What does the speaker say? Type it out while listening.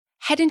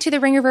head into the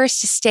Ringerverse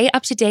to stay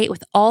up to date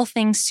with all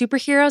things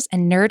superheroes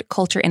and nerd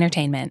culture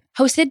entertainment.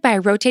 Hosted by a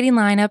rotating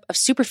lineup of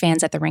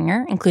superfans at The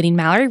Ringer, including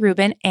Mallory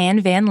Rubin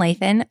and Van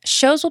Lathan,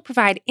 shows will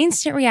provide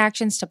instant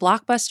reactions to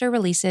blockbuster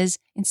releases,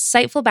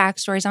 insightful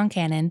backstories on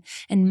canon,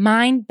 and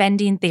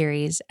mind-bending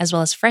theories, as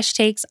well as fresh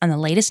takes on the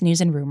latest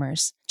news and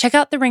rumors. Check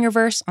out The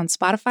Ringerverse on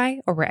Spotify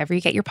or wherever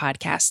you get your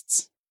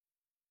podcasts.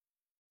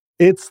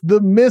 It's the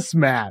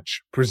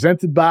Mismatch,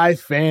 presented by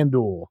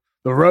FanDuel.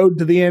 The road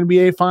to the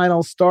NBA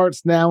Finals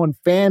starts now, and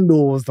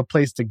FanDuel is the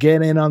place to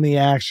get in on the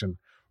action.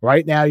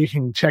 Right now, you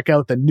can check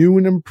out the new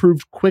and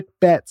improved Quick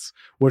Bets,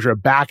 which are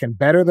back and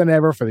better than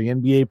ever for the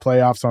NBA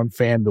playoffs on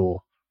FanDuel.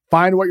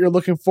 Find what you're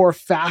looking for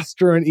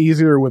faster and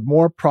easier with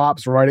more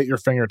props right at your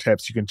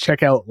fingertips. You can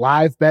check out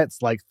live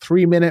bets like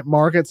 3-minute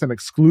markets and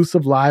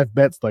exclusive live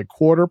bets like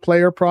quarter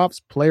player props,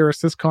 player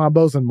assist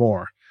combos, and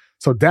more.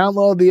 So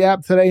download the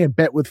app today and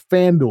bet with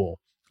FanDuel,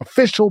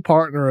 official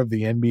partner of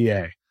the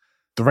NBA.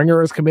 The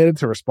Ringer is committed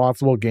to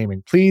responsible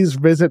gaming. Please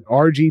visit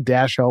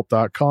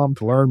rg-help.com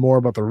to learn more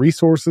about the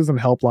resources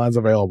and helplines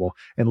available,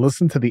 and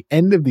listen to the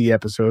end of the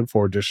episode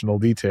for additional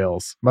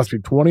details. Must be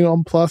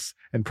 21 plus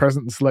and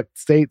present in select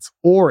states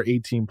or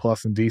 18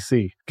 plus in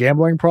DC.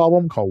 Gambling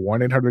problem? Call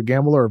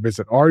 1-800-GAMBLER or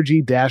visit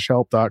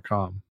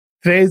rg-help.com.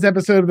 Today's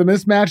episode of The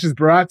Mismatch is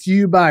brought to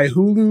you by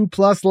Hulu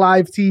Plus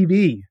Live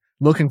TV.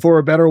 Looking for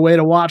a better way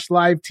to watch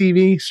live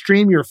TV?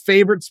 Stream your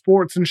favorite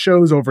sports and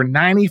shows over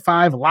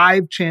 95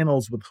 live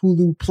channels with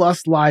Hulu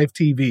Plus Live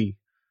TV.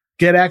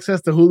 Get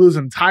access to Hulu's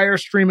entire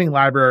streaming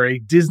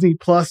library, Disney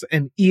Plus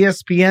and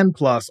ESPN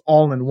Plus,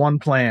 all in one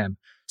plan.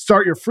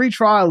 Start your free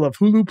trial of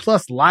Hulu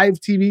Plus Live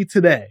TV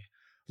today.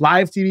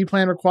 Live TV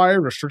plan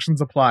required.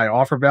 Restrictions apply.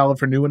 Offer valid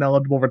for new and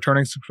eligible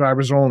returning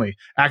subscribers only.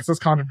 Access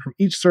content from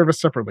each service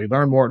separately.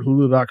 Learn more at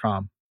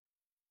hulu.com.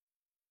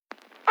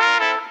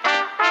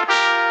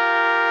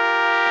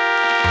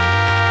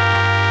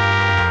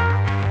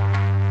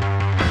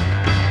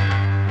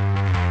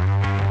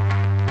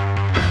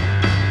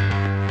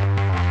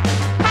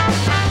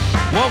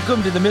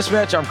 Welcome to The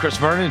Mismatch. I'm Chris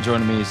Vernon.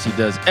 Joining me as he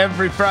does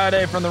every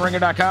Friday from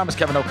TheRinger.com is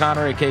Kevin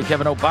O'Connor, a.k.a.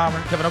 Kevin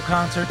O'Bomber, Kevin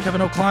O'Concert,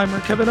 Kevin O'Climber,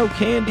 Kevin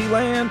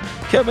O'Candyland,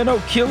 Kevin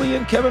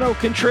O'Killian, Kevin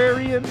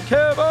O'Contrarian,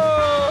 Kevin!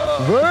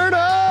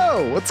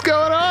 Verno! What's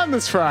going on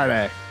this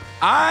Friday?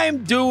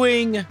 I'm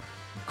doing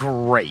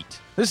great.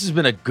 This has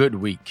been a good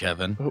week,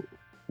 Kevin.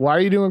 Why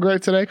are you doing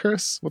great today,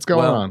 Chris? What's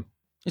going on?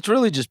 It's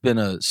really just been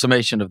a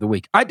summation of the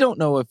week. I don't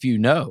know if you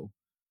know,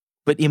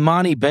 but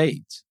Emoni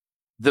Bates,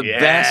 the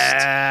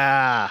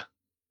best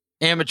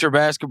amateur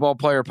basketball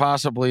player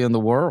possibly in the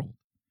world,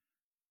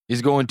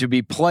 is going to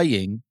be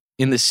playing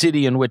in the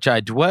city in which I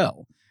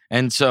dwell.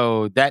 And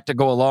so that to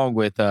go along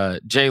with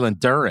Jalen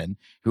Duren,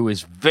 who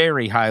is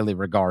very highly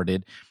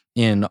regarded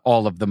in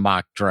all of the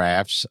mock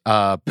drafts.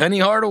 Penny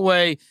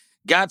Hardaway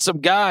got some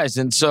guys.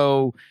 And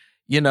so,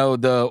 you know,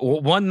 the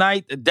one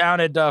night down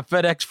at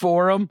FedEx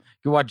Forum,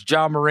 you watch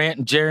John Morant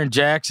and Jaren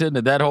Jackson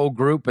and that whole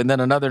group. And then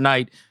another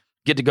night,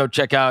 get to go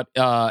check out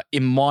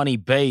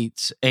Emoni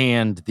Bates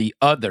and the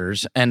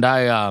others. And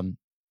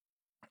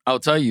I'll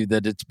tell you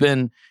that it's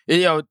been,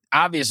 you know,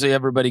 obviously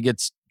everybody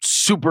gets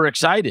super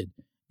excited.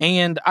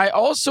 And I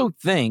also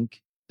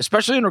think,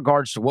 especially in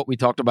regards to what we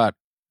talked about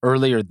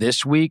earlier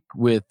this week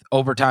with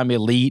Overtime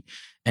Elite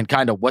and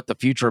kind of what the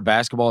future of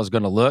basketball is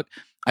going to look,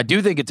 I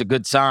do think it's a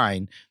good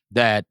sign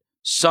that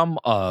some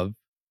of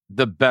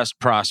the best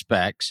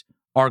prospects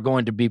are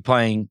going to be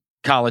playing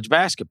college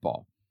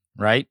basketball,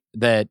 right?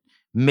 That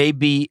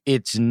maybe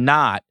it's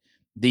not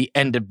the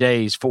end of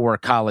days for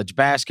college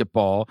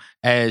basketball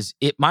as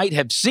it might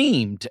have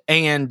seemed.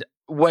 And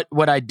what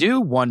I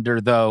do wonder,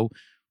 though,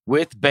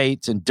 with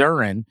Bates and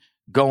Duren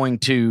going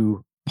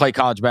to play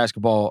college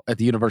basketball at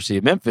the University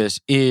of Memphis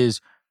is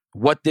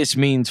what this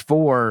means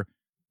for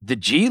the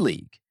G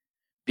League,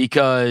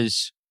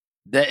 because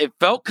it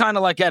felt kind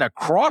of like at a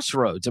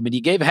crossroads. I mean, he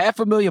gave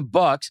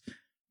 $500,000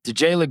 to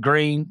Jalen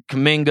Green,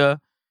 Kuminga,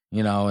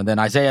 you know, and then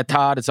Isaiah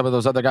Todd and some of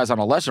those other guys on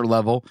a lesser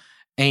level,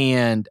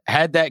 and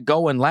had that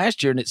going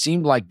last year. And it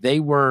seemed like they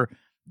were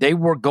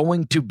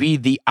going to be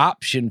the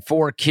option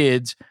for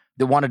kids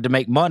that wanted to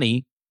make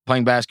money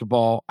playing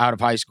basketball out of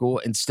high school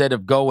instead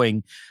of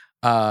going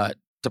to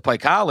play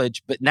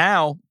college. But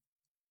now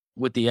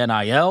with the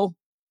NIL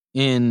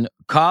in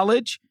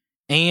college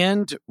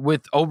and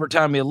with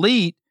Overtime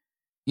Elite,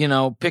 you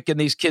know, picking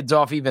these kids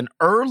off even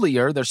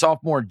earlier, their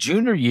sophomore,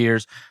 junior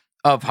years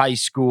of high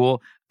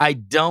school, I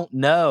don't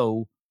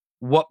know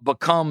what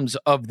becomes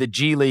of the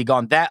G League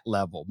on that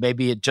level.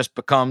 Maybe it just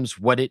becomes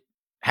what it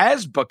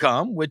has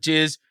become, which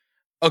is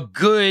a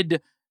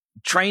good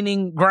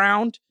training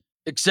ground,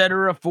 et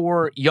cetera,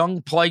 for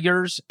young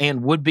players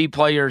and would-be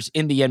players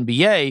in the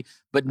NBA,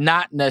 but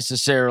not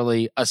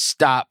necessarily a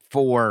stop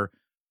for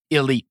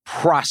elite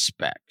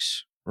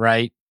prospects,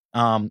 right?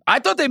 I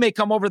thought they may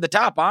come over the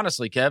top,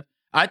 honestly, Kev.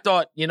 I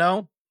thought, you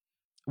know,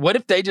 what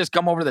if they just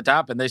come over the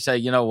top and they say,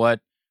 you know what,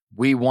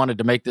 we wanted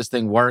to make this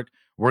thing work.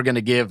 We're going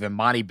to give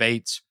Emoni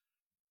Bates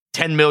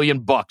 $10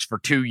 million for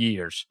 2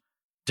 years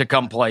to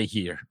come play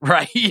here,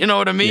 right? You know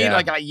what I mean? Yeah.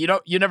 Like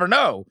you never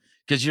know.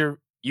 because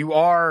you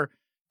are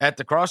at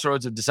the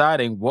crossroads of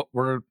deciding what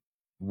are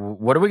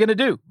we going to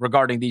do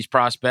regarding these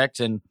prospects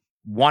and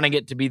wanting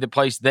it to be the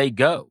place they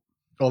go.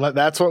 Well,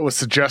 that's what was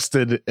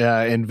suggested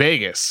in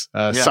Vegas.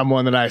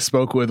 Someone that I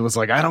spoke with was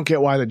like, I don't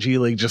get why the G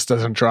League just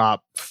doesn't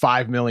drop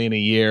 $5 million a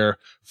year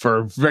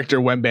for Victor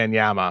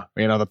Wembanyama,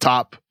 the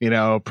top,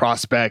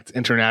 prospect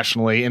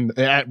internationally, and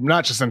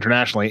not just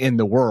internationally, in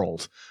the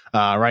world.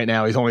 Right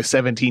now, he's only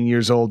 17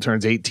 years old,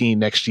 turns 18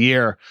 next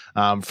year,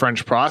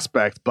 French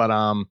prospect. But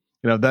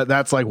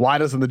that's like, why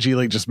doesn't the G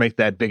League just make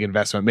that big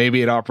investment?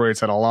 Maybe it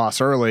operates at a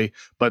loss early,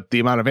 but the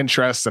amount of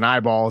interest and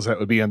eyeballs that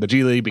would be on the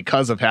G League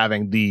because of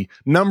having the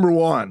number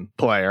one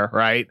player,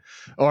 right?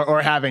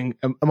 Or having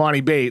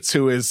Emoni Bates,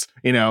 who is,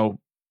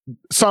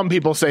 some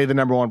people say the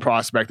number one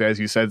prospect, as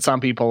you said. Some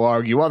people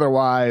argue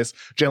otherwise.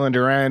 Jalen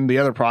Duren, the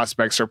other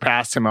prospect,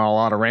 surpassed him on a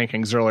lot of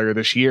rankings earlier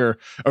this year,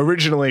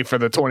 originally for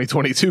the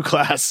 2022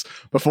 class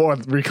before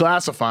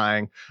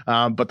reclassifying.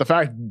 But the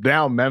fact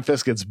now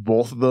Memphis gets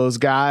both of those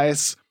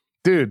guys,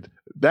 dude,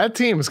 that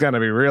team is going to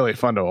be really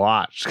fun to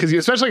watch, because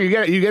especially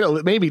you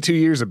get maybe 2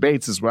 years of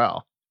Bates as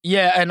well.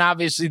 Yeah, and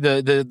obviously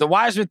the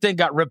Wiseman thing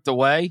got ripped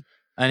away,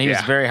 and he was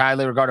a very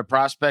highly regarded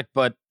prospect.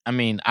 But I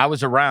mean, I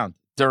was around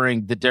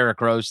during the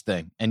Derrick Rose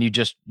thing, and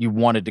you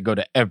wanted to go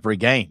to every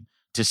game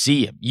to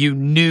see him. You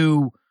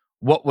knew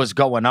what was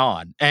going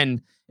on,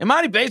 and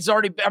Emoni Bates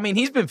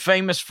he's been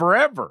famous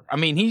forever. I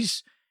mean,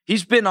 he's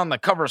been on the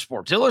cover of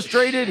Sports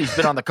Illustrated. He's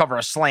been on the cover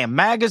of Slam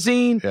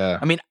magazine. Yeah.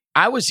 I mean,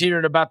 I was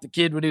hearing about the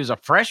kid when he was a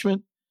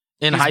freshman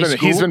in high school.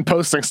 He's been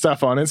posting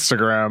stuff on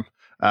Instagram,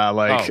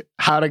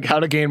 how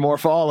to gain more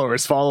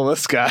followers. Follow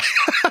this guy.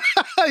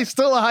 He's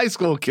still a high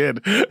school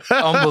kid.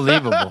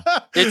 Unbelievable.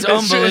 It's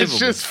unbelievable. It's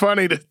just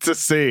funny to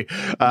see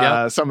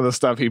some of the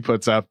stuff he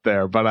puts up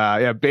there.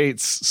 But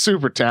Bates,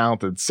 super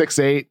talented,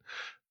 6'8",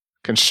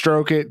 can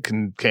stroke it,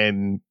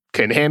 can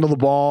handle the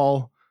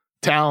ball,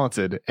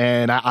 talented.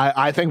 And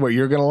I think what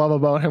you're gonna love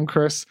about him,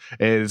 Chris,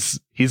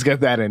 is he's got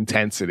that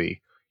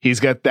intensity. He's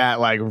got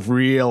that like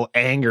real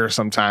anger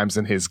sometimes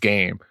in his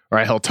game,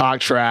 right? He'll talk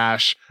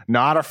trash,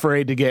 not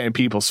afraid to get in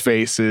people's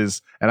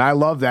faces. And I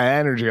love that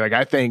energy. Like,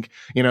 I think,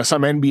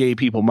 some NBA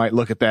people might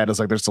look at that as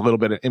like, there's a little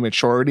bit of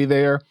immaturity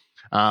there.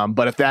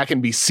 But if that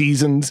can be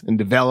seasoned and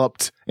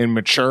developed and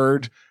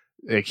matured,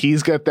 like,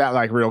 he's got that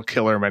like real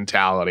killer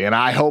mentality. And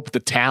I hope the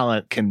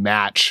talent can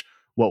match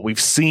what we've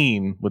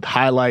seen with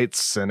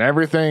highlights and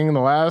everything in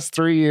the last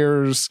 3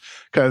 years,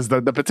 because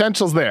the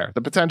potential's there.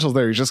 The potential's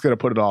there. He's just going to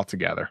put it all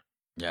together.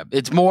 Yeah,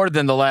 it's more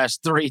than the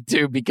last 3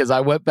 too, because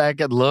I went back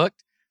and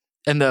looked,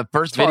 and the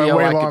first video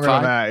I could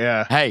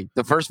find,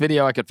 the first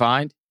video I could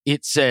find,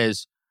 it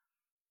says,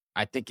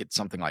 I think it's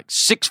something like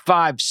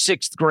 6'5",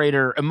 sixth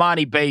grader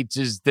Emoni Bates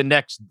is the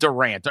next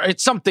Durant.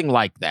 It's something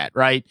like that,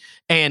 right?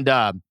 And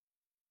now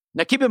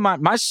keep in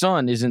mind, my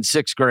son is in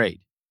 6th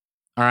grade,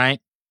 all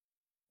right?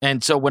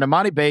 And so when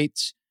Emoni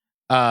Bates,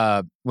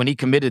 when he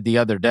committed the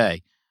other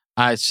day,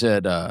 I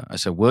said,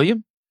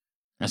 William,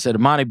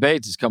 Emoni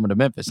Bates is coming to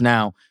Memphis.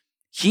 Now,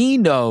 he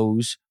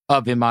knows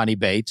of Emoni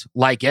Bates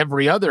like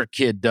every other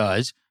kid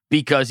does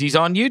because he's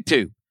on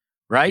YouTube,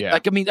 right? Yeah.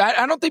 Like, I mean,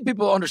 I don't think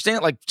people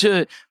understand, like,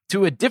 to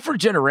a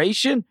different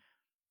generation,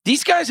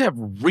 these guys have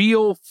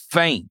real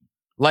fame.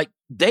 Like,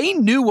 they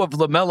knew of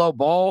LaMelo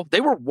Ball. They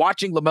were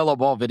watching LaMelo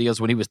Ball videos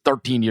when he was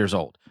 13 years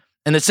old.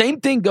 And the same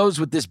thing goes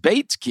with this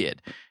Bates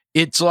kid.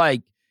 It's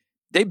like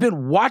they've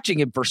been watching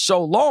him for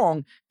so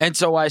long. And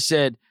so I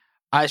said,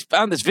 I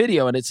found this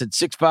video and it said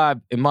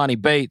 6'5"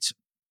 Emoni Bates,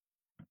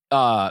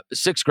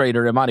 6th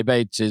grader Emoni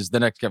Bates is the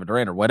next Kevin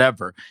Durant or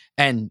whatever.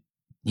 And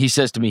he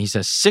says to me,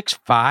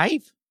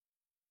 6'5"?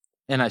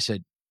 And I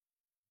said,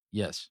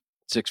 yes,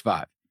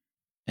 6'5".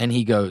 And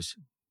he goes,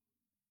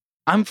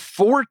 I'm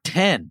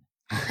 4'10".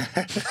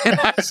 And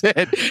I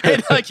said,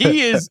 and like,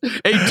 he is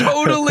a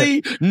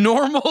totally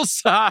normal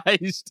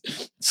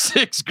sized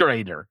 6th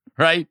grader,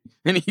 right?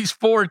 And he's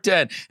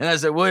 4'10". And I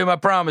said, William, I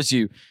promise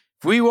you,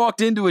 if we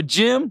walked into a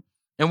gym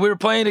and we were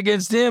playing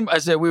against him, I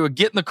said, we would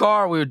get in the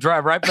car, we would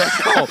drive right back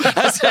home.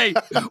 I say,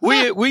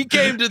 we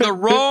came to the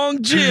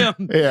wrong gym.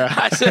 Yeah.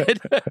 I said,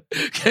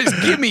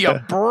 give me a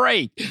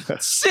break.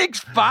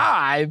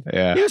 6'5"?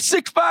 Yeah. He was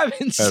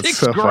 6'5" in That's 6th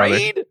so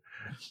grade? Funny.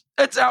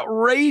 That's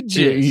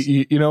outrageous.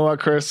 You know what,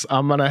 Chris?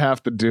 I'm going to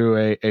have to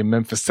do a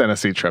Memphis,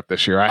 Tennessee trip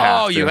this year.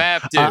 You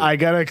have to. I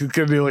got to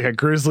do like a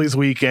Grizzlies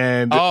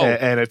weekend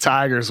and a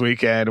Tigers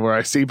weekend where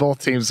I see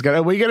both teams.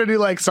 We got to do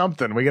like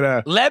something. We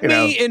got to let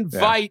me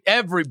invite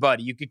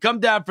everybody. You could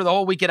come down for the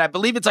whole weekend. I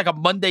believe it's like a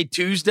Monday,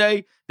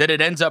 Tuesday that it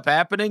ends up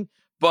happening.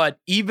 But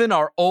even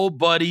our old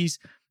buddies,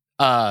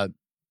 Titus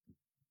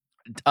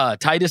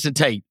and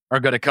Tate, are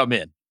going to come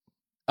in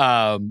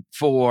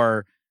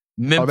for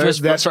Memphis.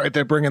 That's right.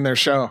 They're bringing their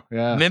show.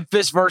 Yeah.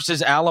 Memphis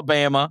versus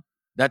Alabama.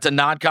 That's a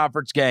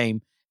non-conference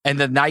game. And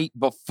the night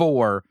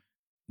before,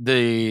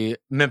 the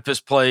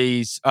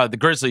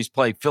Grizzlies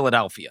play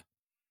Philadelphia.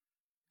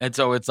 And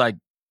so it's like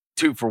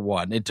 2 for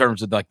 1 in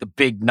terms of like the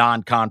big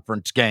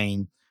non-conference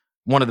game,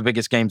 one of the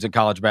biggest games in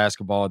college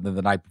basketball. And then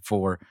the night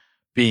before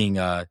being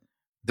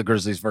the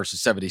Grizzlies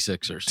versus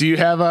 76ers. Do you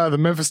have the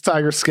Memphis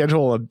Tigers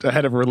schedule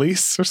ahead of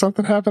release or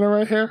something happening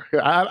right here?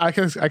 I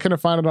couldn't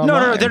find it online.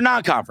 No, they're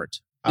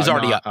non-conference. It's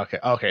already up. Okay,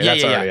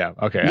 that's already up.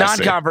 Okay,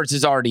 non-conference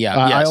is already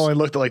up. Yes. I only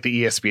looked at like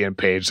the ESPN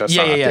page. That's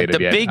not updated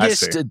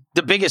yet.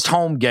 The biggest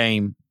home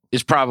game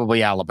is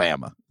probably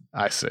Alabama.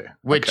 I see.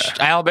 Which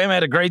Alabama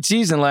had a great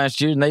season last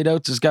year. Nate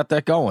Oates has got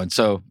that going.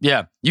 So,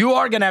 yeah, you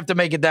are going to have to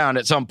make it down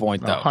at some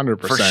point, though.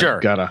 100%. For sure.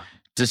 Gotta.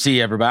 To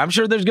see everybody. I'm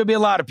sure there's going to be a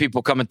lot of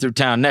people coming through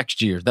town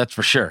next year. That's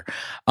for sure.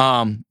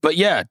 But,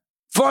 yeah,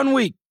 fun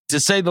week, to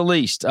say the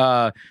least,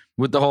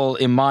 with the whole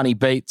Emoni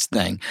Bates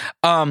thing.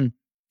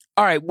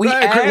 All right,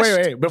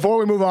 wait. Before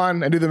we move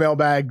on and do the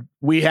mailbag,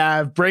 we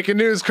have breaking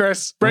news,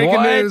 Chris.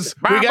 Breaking news.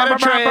 We got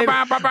a trade.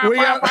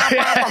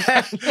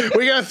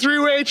 We got a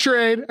three-way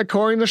trade,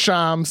 according to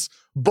Shams.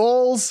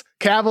 Bulls,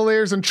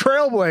 Cavaliers, and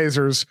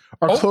Trailblazers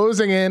are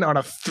closing in on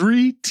a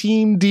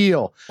 3-team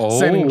deal,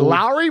 sending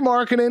Lauri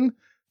Markkanen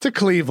to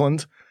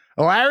Cleveland,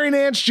 Larry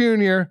Nance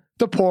Jr.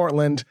 to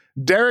Portland,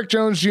 Derek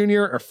Jones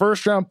Jr., a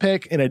first-round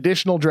pick, and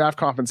additional draft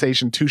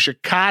compensation to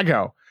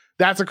Chicago.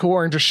 That's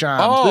according to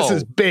Shams.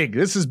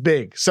 This is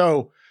big.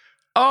 So,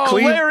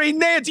 Larry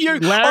Nance, you're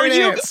going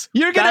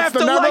to have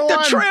to like the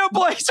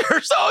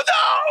Trailblazers. Oh,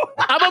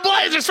 no. I'm a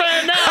Blazers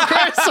fan now,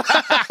 Chris.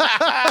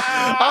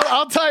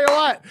 I'll tell you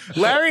what.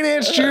 Larry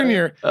Nance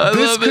Jr.,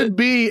 this could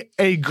be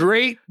a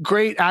great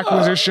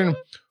acquisition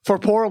for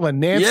Portland.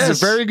 Nance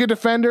is a very good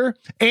defender,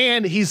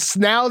 and he's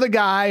now the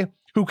guy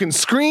who can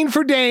screen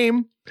for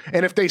Dame,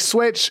 and if they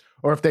switch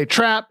or if they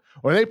trap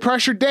or they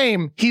pressure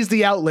Dame, he's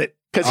the outlet.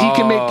 Because he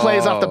can make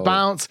plays off the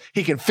bounce.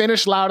 He can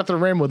finish loud at the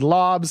rim with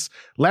lobs.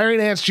 Larry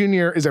Nance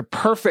Jr. is a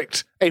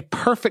perfect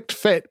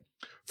fit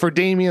for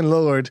Damian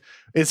Lillard.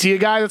 Is he a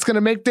guy that's going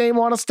to make Dame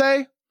want to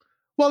stay?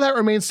 Well, that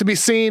remains to be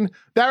seen.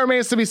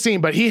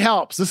 But he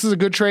helps. This is a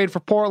good trade for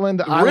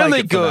Portland.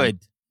 Really good.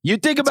 You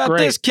think about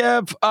this,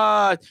 Kev.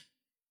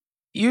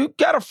 You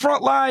got a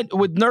front line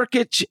with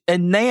Nurkic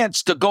and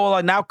Nance to go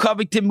on. Now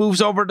Covington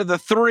moves over to the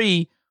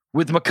 3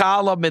 with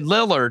McCollum and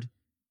Lillard.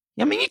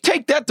 I mean, you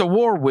take that to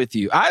war with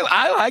you.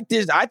 I like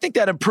this. I think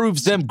that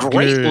improves them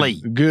greatly.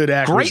 Good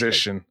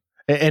acquisition.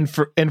 Greatly.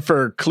 And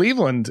for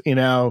Cleveland,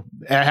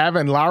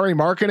 having Lauri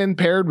Markkanen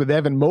paired with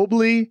Evan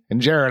Mobley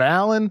and Jared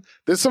Allen,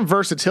 there's some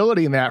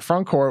versatility in that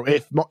front court.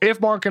 If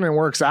Markkanen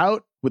works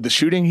out with the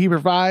shooting he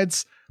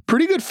provides,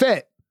 pretty good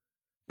fit.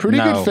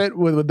 Good fit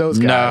with those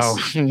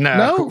guys.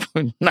 No.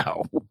 I mean,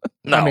 no.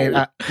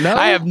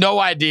 I have no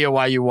idea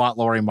why you want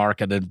Lauri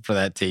Markkanen for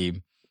that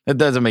team. It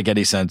doesn't make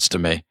any sense to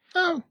me.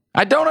 No.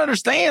 I don't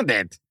understand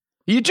it.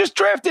 You just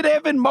drafted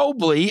Evan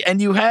Mobley,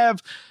 and you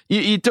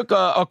took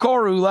a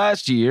Okoro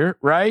last year,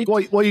 right?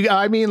 Well, you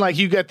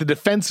get the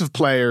defensive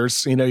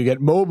players. You get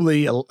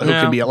Mobley, who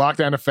can be a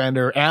lockdown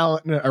defender,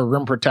 Allen, a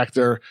rim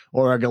protector,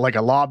 or like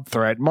a lob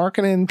threat.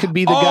 Markkanen could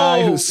be the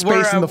guy who's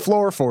spacing the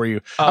floor for you.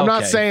 I'm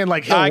not saying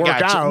like he'll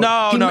work out.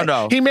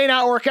 No. He may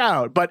not work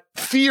out, but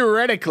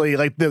theoretically,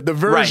 like the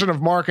version of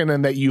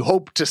Markkanen that you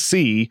hope to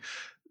see,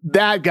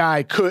 that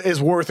guy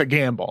is worth a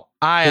gamble.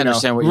 I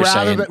understand what you're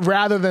saying.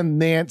 Rather than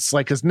Nance,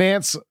 because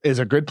Nance is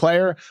a good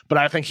player, but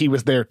I think he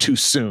was there too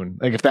soon.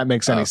 Like, if that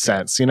makes any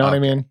sense, you know what I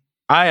mean?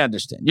 I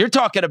understand. You're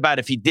talking about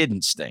if he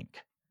didn't stink.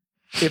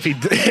 If he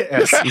did,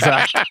 yes,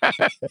 exactly.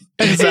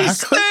 He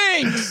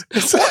stinks.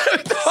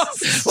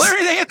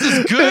 Larry Nance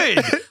is good.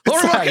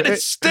 Lauri Markkanen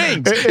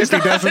stinks. If he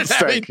doesn't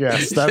stink,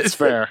 yes, that's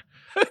fair.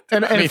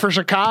 And for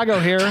Chicago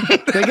here,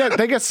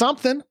 they get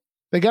something.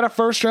 They got a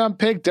first-round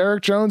pick.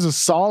 Derek Jones is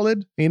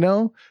solid,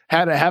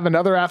 had to have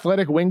another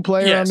athletic wing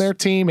player on their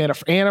team and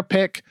a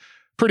pick.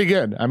 Pretty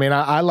good. I mean,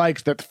 I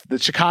like that the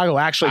Chicago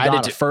actually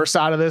got a first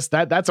out of this.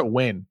 That's a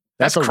win.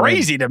 That's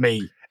crazy to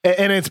me.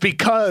 And it's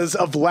because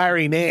of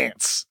Larry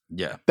Nance.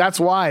 Yeah. That's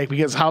why,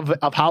 because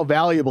of how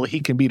valuable he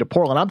can be to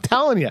Portland. I'm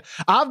telling you,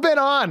 I've been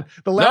on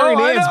the Larry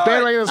Nance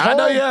bandwagon this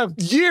whole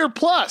year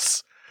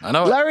plus. I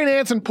know Larry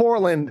Nance in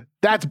Portland,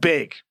 that's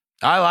big.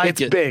 I like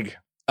it. It's big.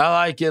 I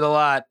like it a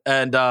lot.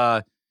 And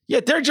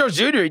Derek Jones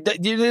Jr.,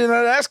 you're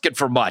not asking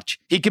for much.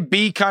 He could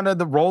be kind of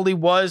the role he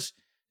was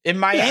in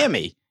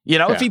Miami.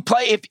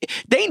 If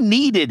they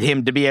needed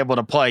him to be able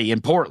to play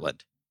in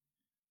Portland.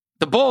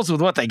 The Bulls,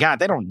 with what they got,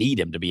 they don't need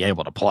him to be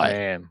able to play.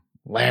 Man,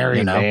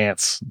 Larry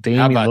Nance,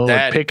 Damian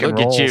Lillard, pick and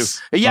rolls. Look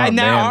at you.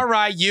 Yeah, all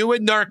right, you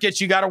and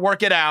Nurkic, you got to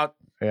work it out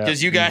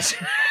because you guys...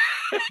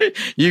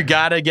 You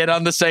got to get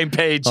on the same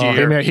page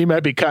here. He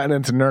might be cutting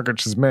into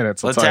Nurkic's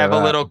minutes. Let's have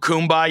a little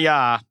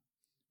kumbaya.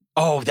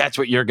 Oh, that's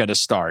what you're going to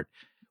start.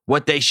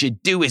 What they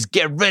should do is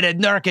get rid of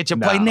Nurkic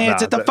and play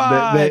Nance at the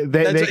 5.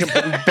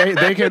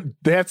 They can.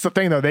 That's the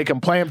thing, though. They can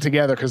play them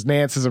together because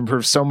Nance has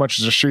improved so much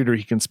as a shooter.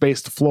 He can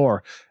space the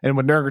floor, and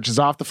when Nurkic is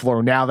off the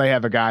floor, now they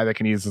have a guy that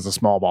can use as a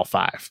small ball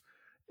 5.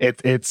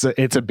 It's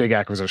a big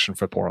acquisition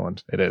for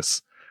Portland. It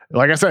is.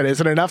 Like I said,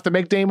 is it enough to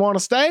make Dame want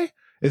to stay?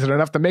 Is it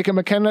enough to make him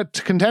a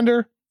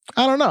contender?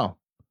 I don't know.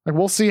 Like,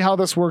 we'll see how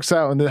this works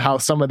out and how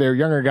some of their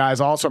younger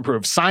guys also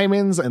improve.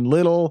 Simons and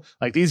Little,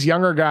 like these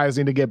younger guys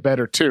need to get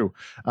better too.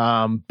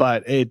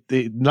 But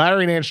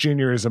Larry Nance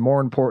Jr. is a more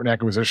important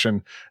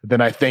acquisition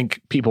than I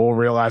think people will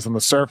realize on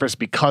the surface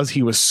because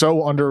he was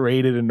so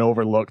underrated and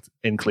overlooked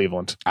in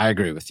Cleveland. I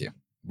agree with you.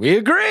 We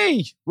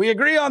agree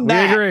on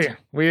that.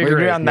 We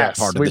agree on that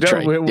part of the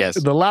trade.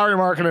 Yes. The Lauri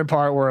Markkanen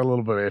part we're a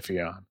little bit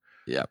iffy on.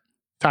 Yep.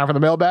 Time for the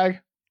mailbag?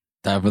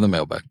 Time for the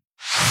mailbag.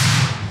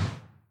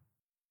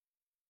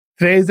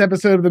 Today's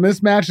episode of The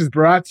Mismatch is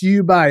brought to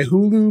you by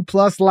Hulu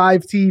Plus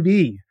Live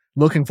TV.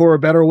 Looking for a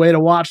better way to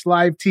watch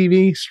live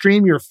TV?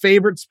 Stream your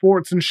favorite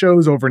sports and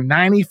shows over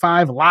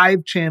 95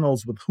 live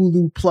channels with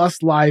Hulu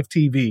Plus Live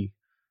TV.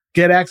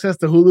 Get access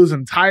to Hulu's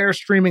entire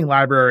streaming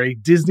library,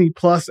 Disney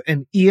Plus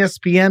and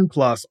ESPN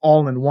Plus,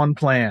 all in one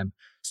plan.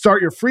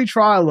 Start your free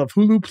trial of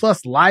Hulu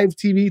Plus Live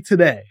TV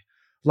today.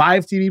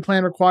 Live TV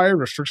plan required.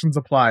 Restrictions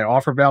apply.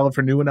 Offer valid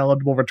for new and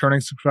eligible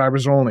returning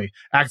subscribers only.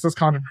 Access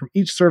content from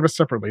each service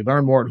separately.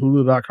 Learn more at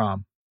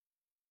hulu.com.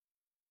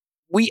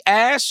 We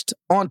asked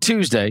on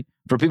Tuesday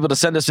for people to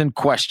send us in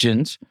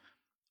questions.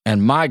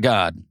 And my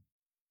God,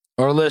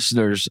 our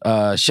listeners,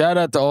 shout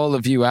out to all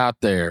of you out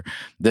there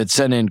that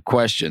sent in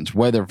questions,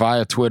 whether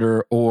via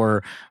Twitter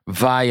or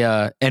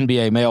via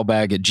NBA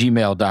Mailbag at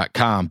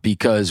gmail.com,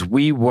 because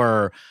we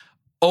were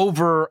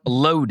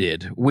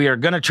overloaded. We are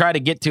going to try to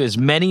get to as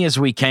many as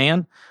we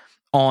can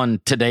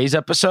on today's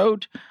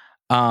episode.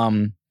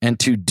 And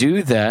to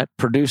do that,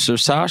 producer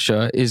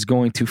Sasha is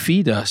going to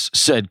feed us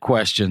said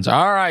questions.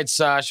 All right,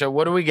 Sasha,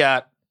 what do we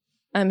got?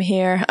 I'm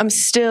here. I'm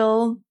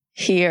still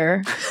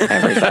here,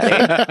 everybody.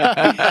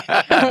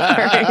 Don't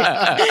worry.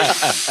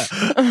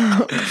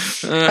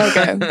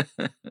 Okay.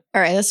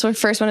 All right. This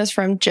first one is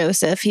from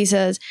Joseph. He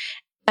says,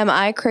 am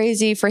I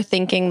crazy for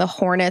thinking the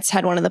Hornets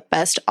had one of the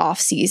best off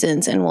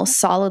seasons and will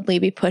solidly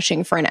be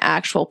pushing for an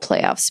actual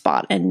playoff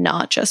spot and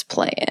not just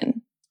play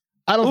in?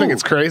 I don't think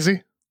it's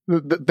crazy.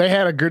 They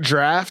had a good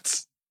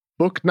draft.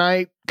 Book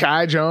Knight,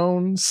 Kai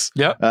Jones,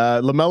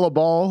 LaMelo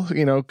Ball,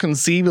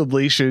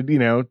 conceivably should,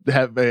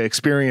 have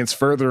experienced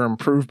further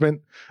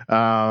improvement.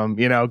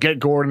 Get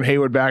Gordon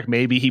Hayward back.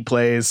 Maybe he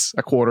plays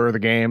a quarter of the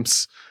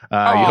games. You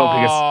hope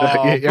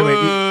he gets.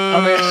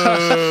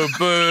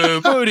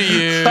 Boo to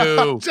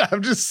you.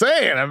 I'm just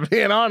saying. I'm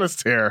being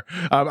honest here.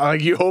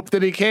 You hope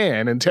that he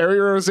can. And Terry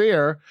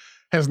Rozier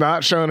has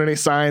not shown any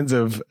signs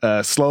of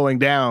slowing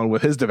down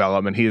with his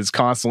development. He is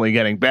constantly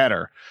getting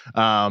better.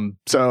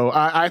 So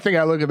I think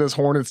I look at this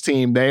Hornets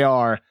team. They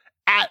are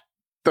at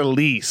the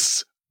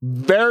least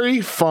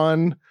very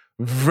fun,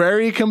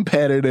 very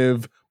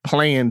competitive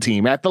playing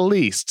team at the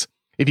least.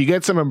 If you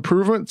get some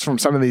improvements from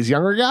some of these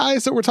younger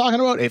guys that we're talking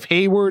about, if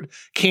Hayward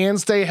can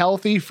stay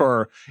healthy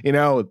for,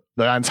 the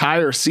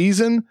entire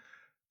season,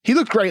 he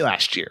looked great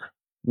last year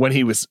when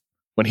he was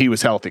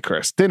healthy,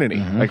 Chris, didn't he?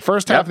 Mm-hmm. Like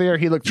first half of the year,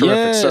 he looked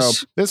terrific. Yes.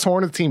 So this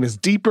Hornets team is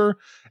deeper.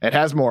 It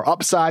has more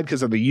upside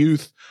because of the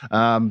youth.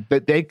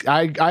 But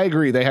I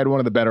agree. They had one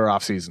of the better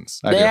off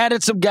seasons. They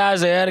added some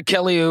guys. They added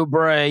Kelly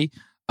Oubre.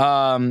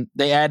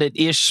 They added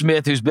Ish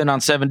Smith, who's been on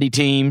 70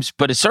 teams,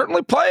 but is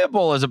certainly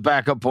playable as a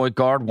backup point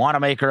guard.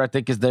 Wanamaker, I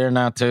think, is there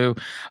now too.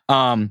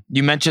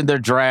 You mentioned their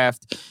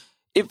draft.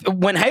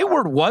 When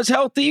Hayward was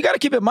healthy, you got to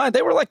keep in mind,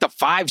 they were like the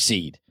 5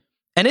 seed.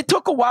 And it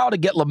took a while to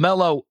get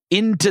LaMelo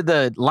into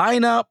the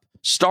lineup,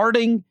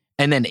 starting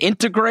and then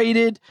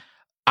integrated.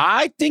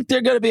 I think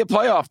they're going to be a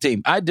playoff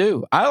team. I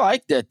do. I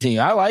like that team.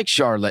 I like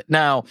Charlotte.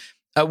 Now,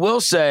 I will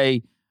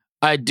say,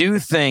 I do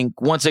think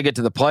once they get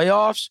to the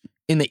playoffs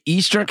in the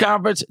Eastern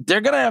Conference,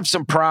 they're going to have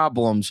some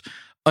problems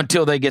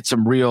until they get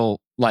some real,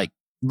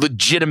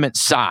 legitimate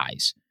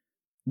size.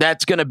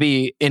 That's going to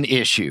be an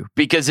issue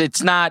because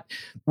it's not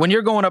when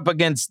you're going up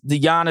against the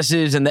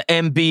Giannis's and the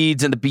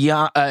Embiids and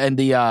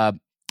the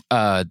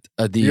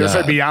you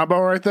say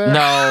Biombo right there? No,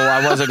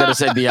 I wasn't going to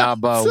say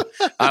Biombo.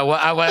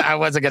 I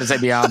wasn't going to say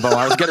Biombo.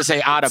 I was going to say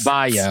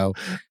Adebayo.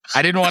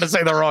 I didn't want to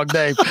say the wrong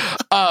name.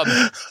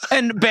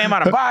 And Bam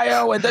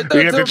Adebayo. And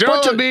we have the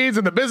Joel Embiids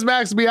and the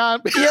Bismax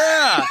beyond.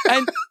 Yeah.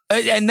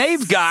 And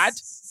they've got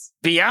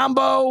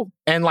Biombo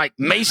and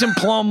Mason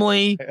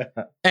Plumlee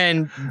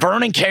and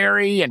Vernon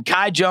Carey and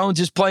Kai Jones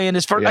is playing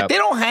his first. Yep. They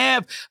don't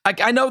have,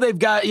 I know they've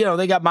got,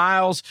 they got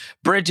Miles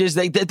Bridges.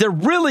 They're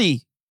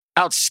really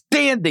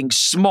outstanding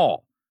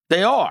small.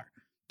 They are,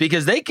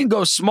 because they can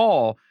go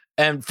small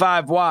and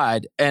 5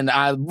 wide. And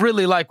I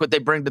really like what they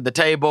bring to the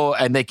table,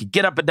 and they can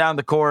get up and down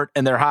the court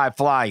and they're high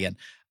flying.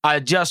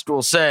 I just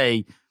will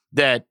say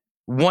that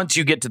once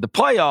you get to the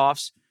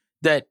playoffs,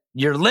 that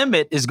your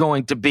limit is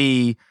going to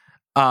be,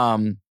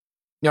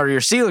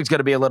 your ceiling's going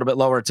to be a little bit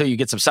lower until you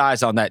get some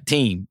size on that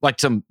team,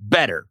 some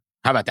better.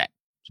 How about that?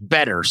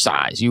 Better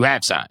size. You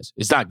have size.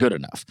 It's not good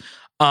enough.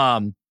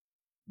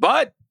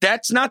 But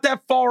that's not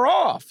that far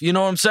off. You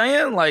know what I'm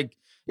saying?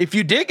 If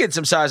you did get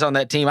some size on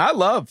that team, I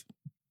love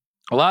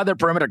a lot of their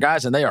perimeter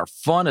guys, and they are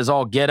fun as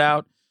all get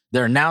out.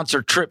 Their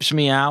announcer trips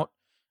me out.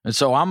 And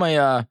so I'm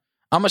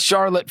I'm a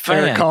Charlotte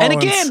fan. Eric Collins,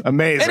 amazing.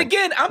 amazing. And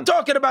again, I'm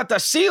talking about the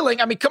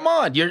ceiling. I mean, come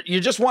on. You're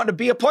just wanting to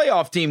be a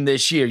playoff team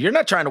this year. You're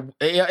not trying to,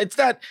 it's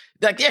not,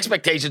 like the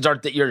expectations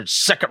aren't that you're a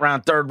second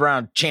round, third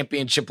round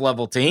championship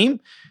level team.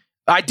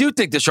 I do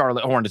think the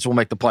Charlotte Hornets will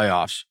make the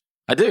playoffs.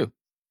 I do.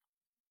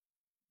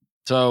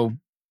 So,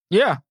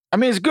 yeah. I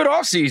mean, it's a good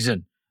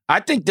offseason. I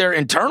think their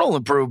internal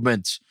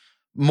improvements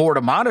more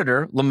to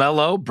monitor.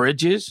 LaMelo,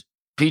 Bridges,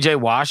 PJ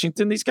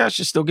Washington, these guys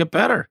should still get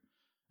better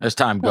as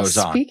time goes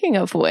on. Speaking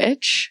of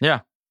which,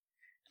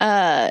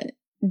 Dylan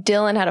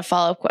had a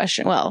follow-up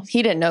question. Well,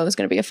 he didn't know it was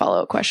going to be a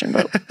follow-up question,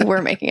 but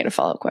we're making it a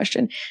follow-up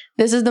question.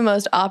 This is the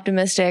most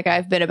optimistic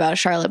I've been about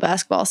Charlotte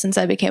basketball since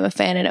I became a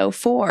fan in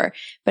 2004.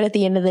 But at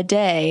the end of the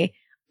day,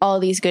 all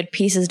these good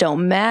pieces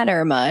don't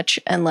matter much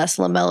unless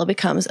LaMelo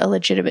becomes a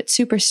legitimate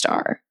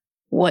superstar.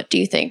 What do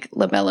you think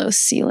LaMelo's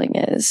ceiling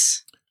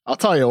is? I'll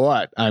tell you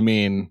what. I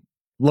mean,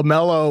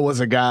 LaMelo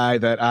was a guy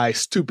that I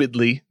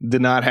stupidly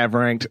did not have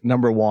ranked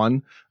number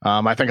one.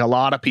 I think a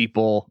lot of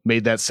people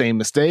made that same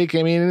mistake.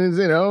 I mean,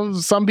 you know,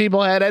 some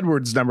people had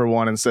Edwards number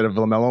one instead of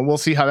LaMelo, and we'll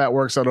see how that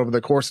works out over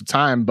the course of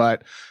time.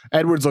 But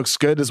Edwards looks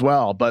good as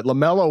well. But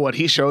LaMelo, what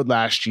he showed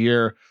last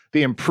year,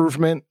 the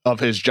improvement of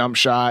his jump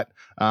shot,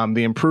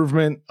 the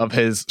improvement of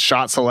his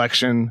shot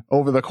selection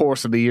over the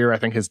course of the year, I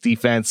think his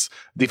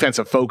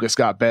defensive focus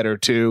got better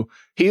too.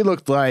 He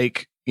looked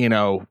like, you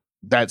know,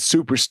 that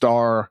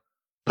superstar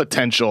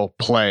potential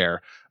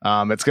player.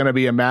 It's going to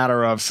be a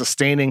matter of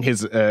sustaining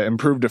his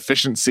improved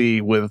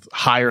efficiency with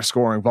higher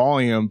scoring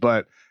volume.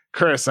 But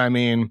Chris, I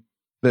mean,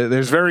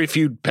 there's very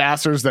few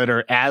passers that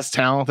are as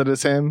talented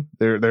as him.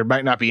 There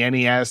might not be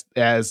any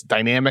as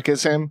dynamic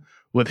as him,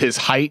 with his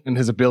height and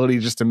his ability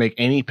just to make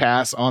any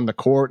pass on the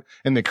court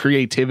and the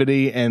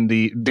creativity and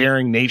the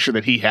daring nature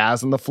that he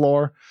has on the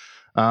floor.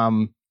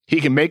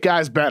 He can make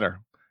guys better,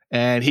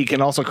 and he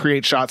can also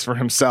create shots for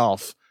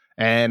himself.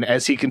 And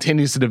as he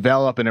continues to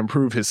develop and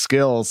improve his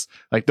skills,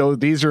 like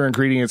these are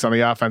ingredients on the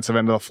offensive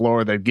end of the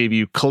floor that give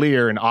you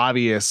clear and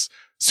obvious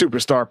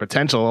superstar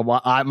potential.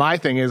 My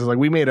thing is, like,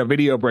 we made a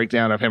video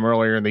breakdown of him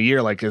earlier in the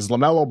year. Like, is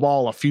LaMelo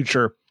Ball a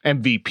future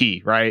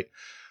MVP, right?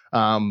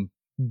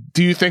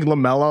 Do you think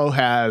LaMelo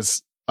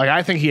has, like,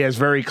 I think he has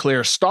very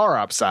clear star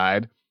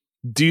upside.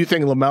 Do you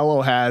think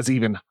LaMelo has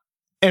even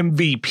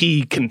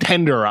MVP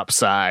contender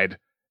upside?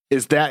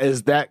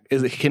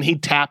 Can he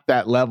tap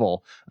that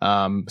level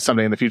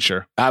someday in the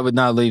future? I would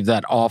not leave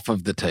that off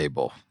of the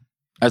table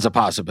as a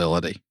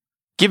possibility.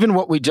 Given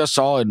what we just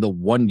saw in the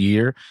 1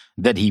 year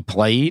that he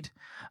played,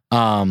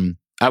 I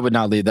would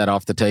not leave that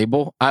off the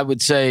table. I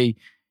would say,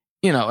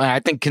 you know, I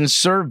think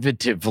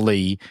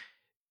conservatively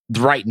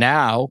right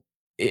now,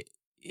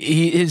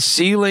 his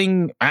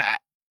ceiling, I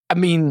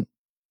mean,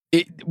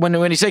 when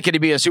you say, could he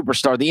be a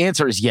superstar? The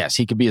answer is yes,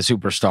 he could be a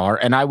superstar.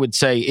 And I would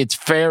say it's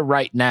fair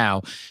right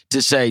now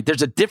to say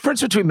there's a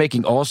difference between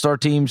making all-star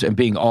teams and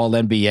being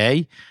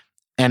all-NBA.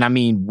 And I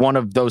mean, one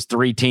of those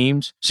three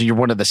teams, so you're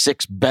one of the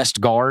 6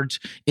 best guards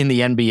in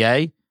the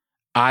NBA.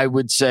 I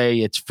would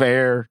say it's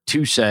fair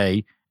to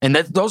say, and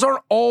those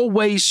aren't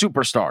always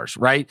superstars,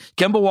 right?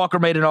 Kemba Walker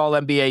made an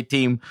all-NBA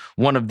team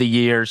one of the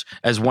years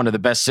as one of the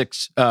best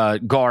 6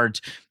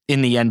 guards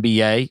in the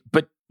NBA,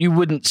 but you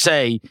wouldn't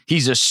say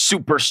he's a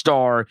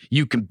superstar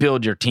you can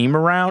build your team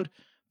around.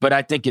 But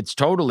I think it's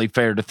totally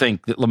fair to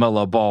think that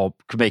LaMelo Ball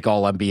could make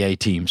all NBA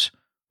teams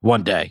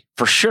one day,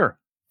 for sure.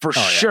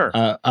 Sure.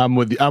 I'm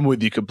with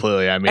you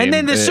completely. I mean, and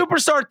then the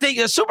superstar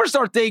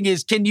thing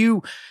is,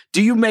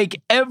 do you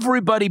make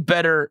everybody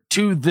better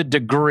to the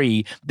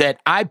degree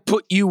that I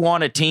put you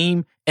on a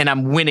team and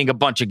I'm winning a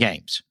bunch of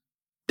games?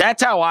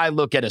 That's how I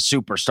look at a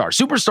superstar.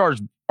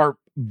 Superstars are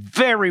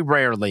very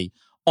rarely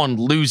on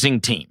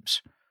losing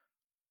teams,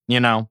 you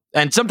know?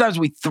 And sometimes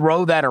we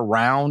throw that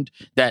around,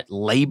 that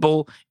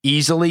label,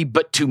 easily.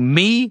 But to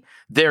me,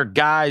 they're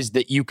guys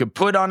that you could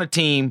put on a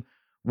team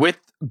with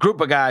a group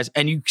of guys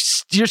and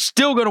you're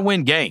still going to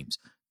win games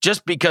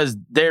just because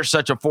they're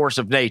such a force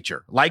of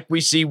nature, like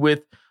we see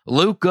with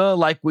Luka,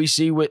 like we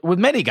see with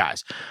many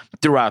guys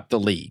throughout the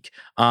league.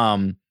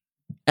 And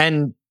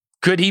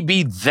could he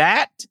be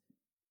that?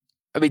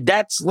 I mean,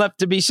 that's left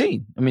to be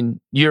seen. I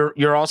mean,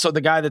 you're also the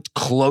guy that's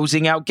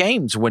closing out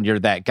games when you're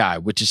that guy,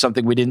 which is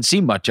something we didn't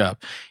see much of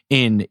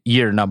in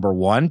year number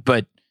 1.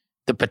 But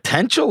the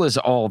potential is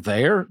all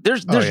there.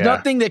 There's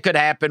nothing that could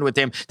happen with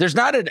him. There's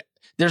not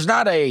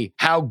a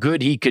how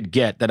good he could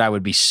get that I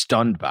would be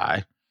stunned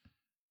by.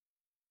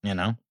 You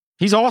know,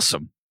 he's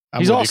awesome.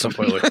 He's awesome.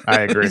 Completely.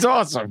 I agree. He's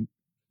awesome.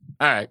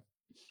 All right.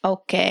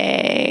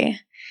 Okay.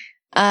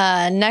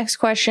 Next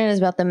question is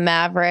about the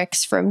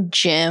Mavericks from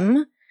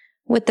Jim.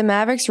 With the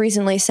Mavericks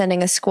recently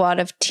sending a squad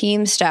of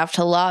team staff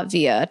to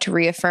Latvia to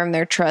reaffirm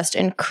their trust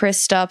in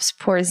Kristaps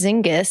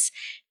Porzingis,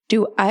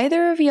 do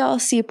either of y'all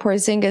see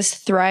Porzingis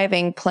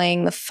thriving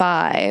playing the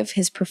 5,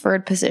 his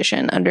preferred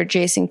position, under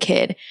Jason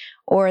Kidd,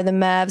 or are the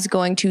Mavs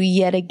going to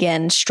yet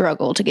again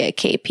struggle to get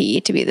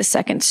KP to be the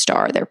second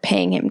star they're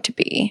paying him to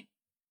be?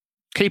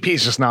 KP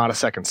is just not a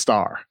second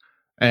star.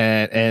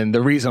 And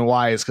the reason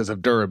why is because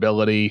of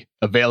durability,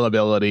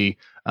 availability.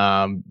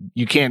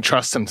 You can't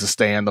trust him to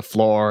stay on the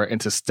floor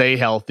and to stay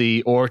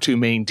healthy or to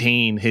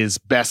maintain his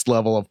best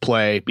level of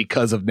play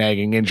because of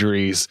nagging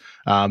injuries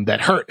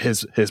that hurt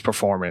his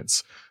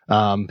performance.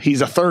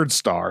 He's a 3rd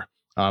star,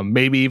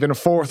 maybe even a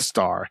 4th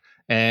star.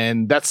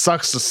 And that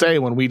sucks to say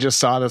when we just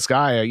saw this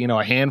guy,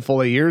 a handful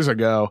of years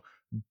ago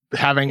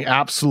having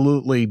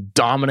absolutely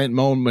dominant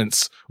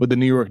moments with the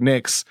New York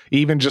Knicks,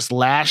 even just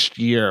last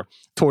year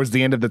towards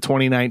the end of the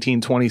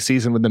 2019-20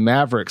 season with the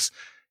Mavericks.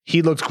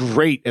 He looked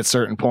great at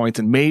certain points,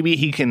 and maybe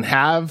he can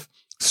have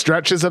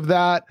stretches of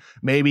that.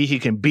 Maybe he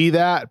can be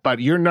that,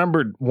 but your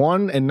number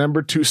 1 and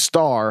number 2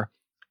 star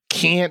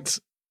can't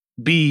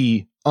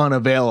be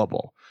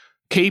unavailable.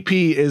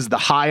 KP is the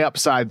high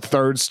upside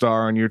 3rd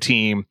star on your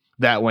team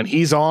that when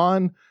he's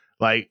on,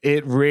 like,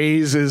 it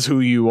raises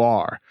who you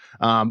are,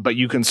 but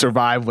you can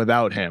survive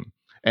without him.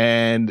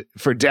 And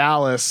for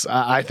Dallas,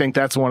 I think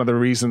that's one of the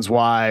reasons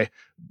why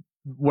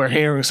we're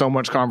hearing so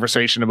much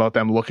conversation about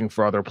them looking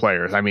for other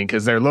players. I mean,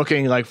 because they're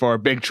looking like for a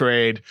big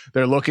trade.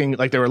 They're looking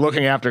like they were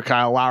looking after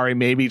Kyle Lauri,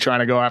 maybe trying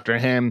to go after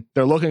him.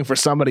 They're looking for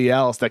somebody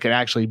else that could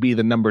actually be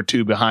the number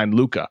 2 behind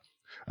Luka.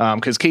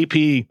 Because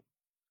KP,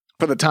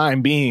 for the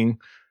time being,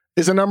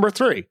 is a number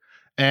 3.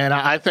 And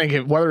I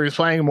think whether he's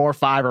playing more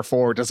 5 or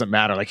 4, it doesn't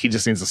matter. Like, he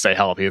just needs to stay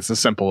healthy. It's as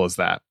simple as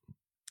that.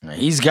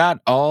 He's got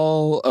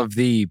all of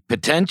the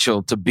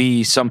potential to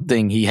be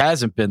something he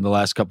hasn't been the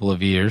last couple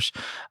of years.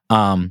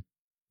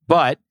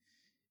 But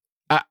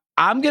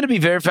I'm going to be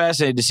very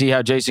fascinated to see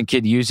how Jason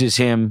Kidd uses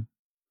him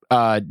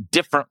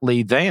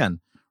differently than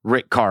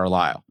Rick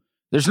Carlisle.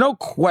 There's no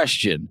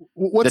question.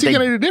 What's he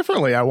going to do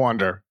differently, I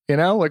wonder?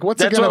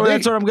 What's it going to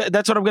be?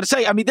 That's what I'm going to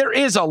say. I mean, there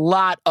is a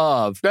lot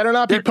of... Better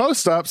not be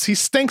post-ups. He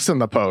stinks in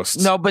the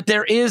posts. No, but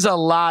there is a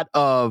lot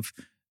of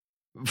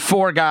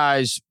 4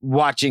 guys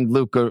watching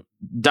Luka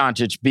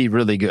Doncic be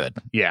really good.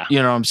 Yeah.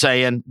 You know what I'm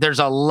saying? There's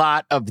a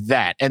lot of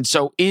that. And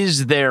so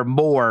is there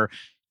more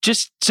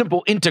just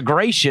simple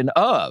integration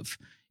of...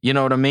 You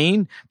know what I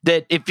mean?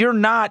 That if you're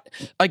not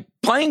like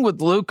playing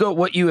with Luka,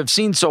 what you have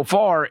seen so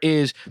far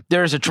is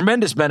there's a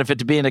tremendous benefit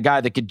to being a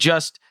guy that could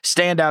just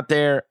stand out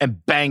there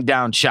and bang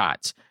down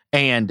shots.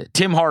 And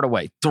Tim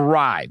Hardaway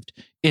thrived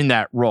in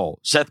that role.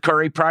 Seth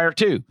Curry prior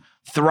to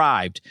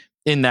thrived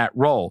in that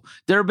role.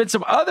 There have been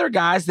some other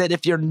guys that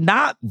if you're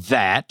not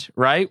that,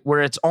 right,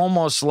 where it's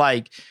almost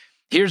like,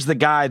 here's the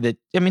guy that,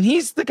 I mean,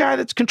 he's the guy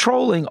that's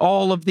controlling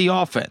all of the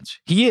offense.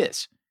 He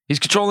is. He's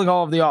controlling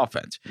all of the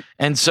offense.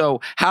 And so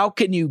how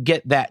can you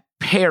get that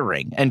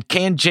pairing? And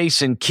can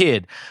Jason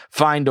Kidd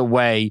find a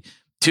way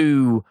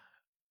to,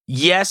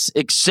 yes,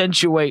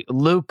 accentuate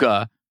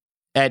Luka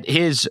at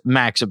his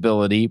max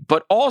ability,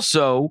 but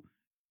also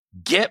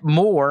get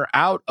more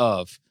out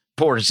of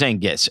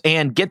Porzingis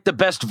and get the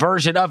best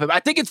version of him?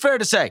 I think it's fair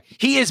to say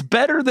he is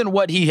better than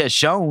what he has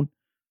shown.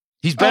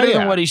 He's better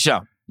than what he's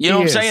shown. You know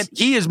what I'm saying?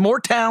 He is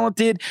more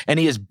talented and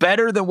he is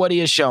better than what he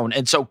has shown.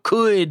 And so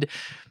could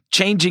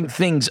changing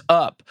things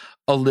up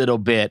a little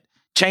bit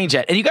change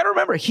that. And you got to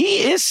remember,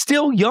 he is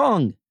still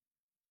young.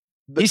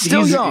 He's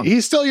still young.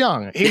 He's still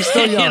young.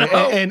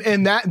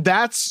 And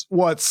that's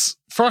what's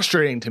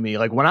frustrating to me.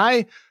 Like when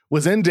I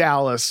was in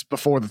Dallas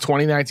before the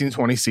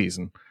 2019-20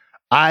 season,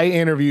 I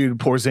interviewed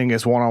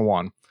Porzingis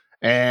one-on-one.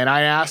 And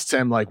I asked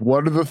him, like,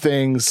 what are the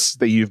things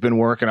that you've been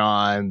working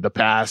on the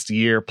past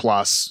year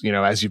plus,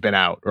 as you've been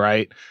out,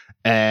 right?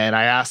 And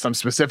I asked him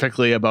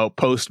specifically about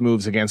post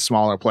moves against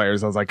smaller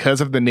players. I was like,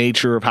 because of the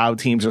nature of how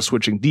teams are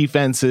switching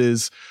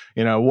defenses,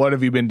 what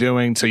have you been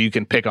doing so you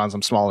can pick on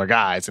some smaller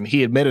guys? And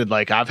he admitted,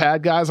 like, I've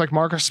had guys like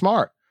Marcus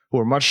Smart, who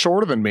are much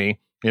shorter than me,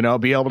 be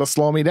able to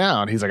slow me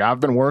down. He's like, I've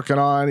been working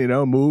on,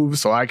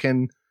 moves so I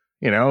can,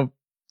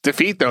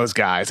 defeat those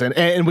guys.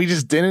 And we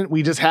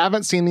just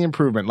haven't seen the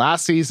improvement.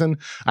 Last season,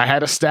 I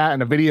had a stat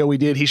in a video we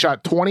did. He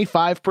shot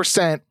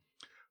 25%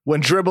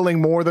 when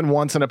dribbling more than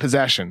once in a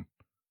possession.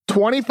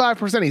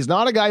 25%. He's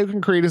not a guy who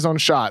can create his own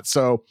shot.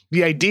 So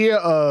the idea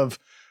of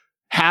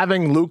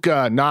having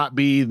Luka not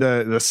be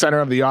the center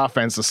of the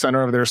offense, the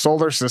center of their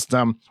solar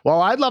system,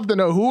 well, I'd love to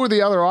know who are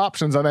the other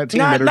options on that team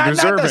that are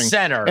deserving. Not the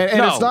center. And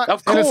no, it's not,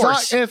 of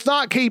course. And it's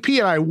not KP,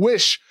 and I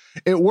wish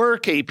it were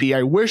KP.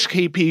 I wish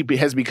KP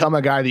has become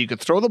a guy that you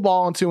could throw the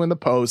ball into in the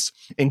post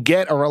and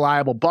get a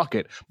reliable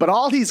bucket. But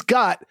all he's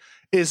got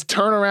is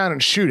turn around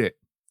and shoot it.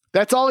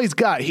 That's all he's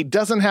got. He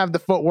doesn't have the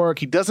footwork.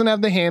 He doesn't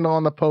have the handle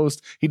on the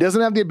post. He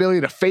doesn't have the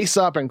ability to face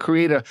up and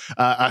create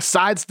a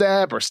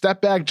sidestep or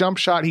step back jump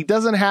shot. He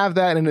doesn't have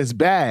that in his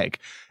bag.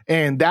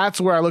 And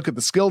that's where I look at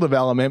the skill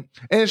development.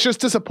 And it's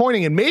just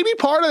disappointing. And maybe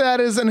part of that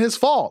isn't his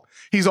fault.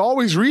 He's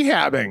always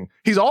rehabbing.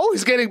 He's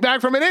always getting back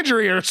from an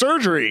injury or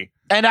surgery.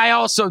 And I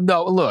also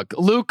know, look,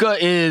 Luka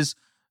is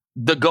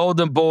the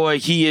golden boy.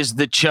 He is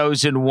the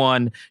chosen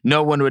one.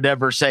 No one would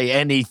ever say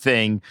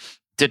anything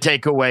to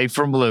take away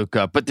from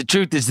Luka. But the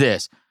truth is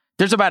this.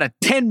 There's about a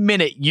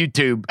 10-minute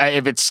YouTube,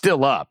 if it's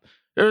still up.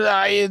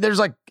 There's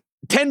like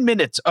 10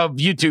 minutes of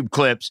YouTube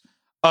clips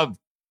of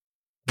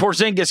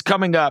Porzingis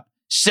coming up,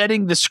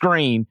 setting the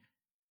screen,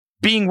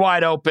 being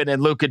wide open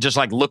and Luka just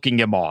like looking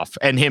him off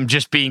and him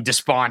just being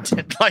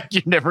despondent, like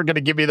you're never going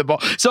to give me the ball.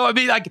 So I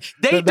mean, like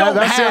that's the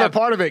other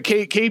part of it.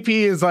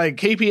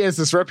 KP has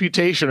this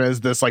reputation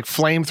as this like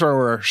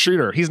flamethrower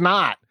shooter. He's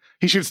not.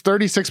 He shoots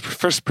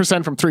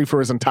 36% from three for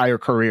his entire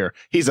career.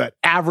 He's an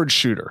average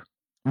shooter.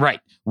 Right.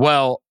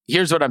 Well,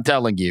 here's what I'm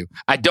telling you.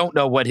 I don't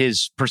know what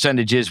his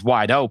percentage is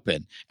wide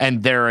open.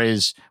 And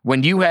that's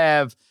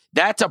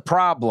a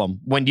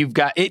problem when you've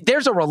got it.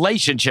 There's a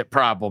relationship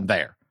problem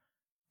there.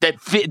 That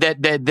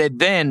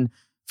then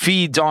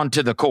feeds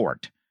onto the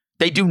court.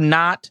 They do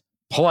not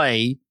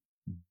play.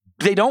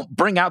 They don't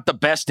bring out the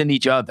best in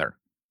each other.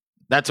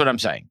 That's what I'm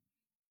saying.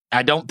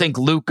 I don't think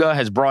Luka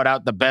has brought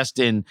out the best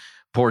in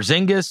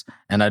Porzingis,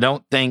 and I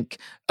don't think,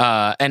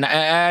 and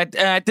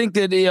I think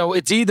that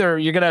it's either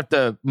you're gonna have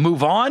to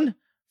move on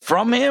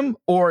from him,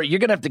 or you're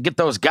gonna have to get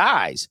those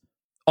guys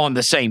on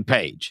the same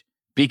page,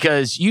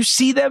 because you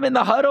see them in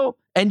the huddle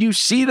and you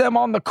see them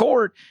on the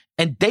court,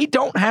 and they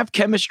don't have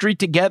chemistry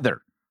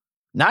together.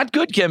 Not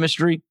good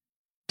chemistry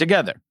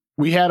together.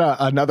 We had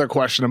another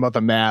question about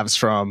the Mavs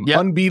from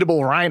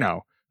Unbeatable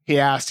Rhino. He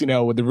asked,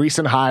 with the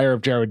recent hire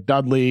of Jared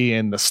Dudley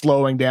and the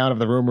slowing down of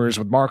the rumors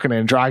with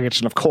Markkanen and Dragic,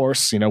 and of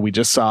course, we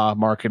just saw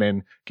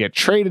Markkanen get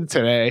traded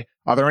today.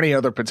 Are there any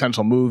other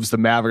potential moves the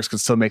Mavericks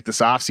could still make this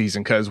offseason?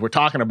 Because we're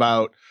talking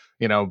about,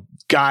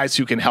 guys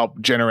who can help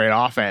generate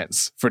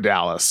offense for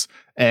Dallas.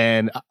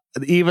 And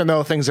even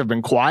though things have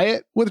been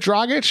quiet with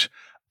Dragic,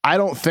 I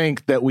don't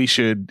think that we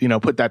should,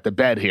 put that to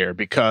bed here,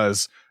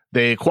 because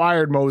they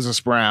acquired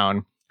Moses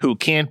Brown, who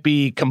can't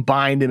be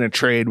combined in a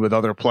trade with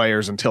other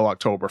players until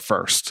October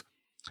 1st.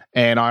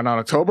 And on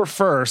October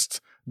 1st,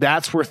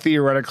 that's where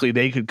theoretically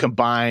they could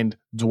combine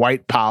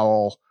Dwight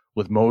Powell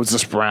with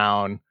Moses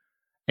Brown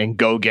and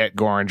go get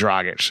Goran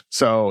Dragic.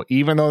 So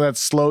even though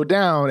that's slowed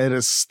down, it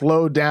is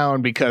slowed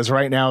down because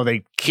right now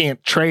they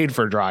can't trade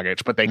for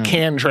Dragic, but they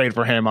can trade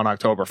for him on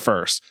October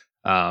 1st.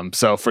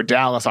 So for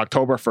Dallas,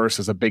 October 1st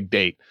is a big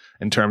date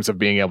in terms of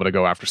being able to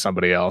go after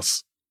somebody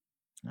else.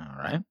 All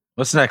right.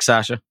 What's next,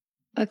 Sasha?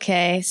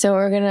 Okay, so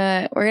we're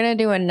gonna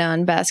do a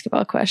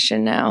non-basketball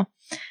question now.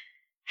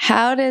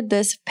 How did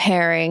this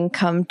pairing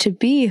come to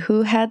be?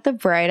 Who had the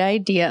bright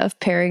idea of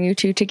pairing you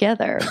two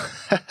together?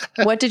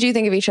 What did you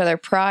think of each other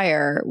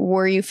prior?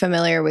 Were you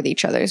familiar with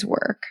each other's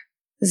work?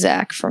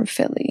 Zach from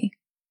Philly.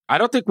 I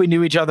don't think we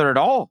knew each other at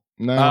all.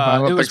 No, I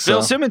don't it was think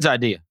Bill so. Simmons'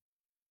 idea.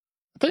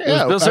 I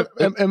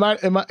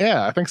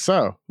think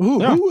so.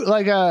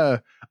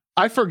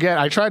 I forget.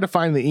 I tried to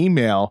find the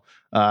email.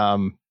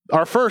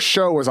 Our first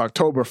show was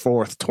October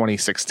 4th,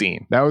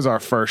 2016. That was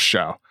our first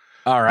show.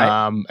 All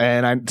right.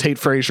 And Tate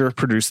Frazier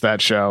produced that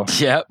show.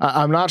 Yep.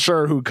 I'm not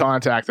sure who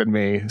contacted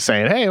me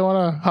saying, hey, I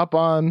want to hop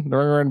on the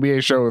Ringer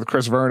NBA show with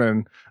Chris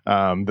Vernon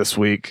this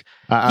week.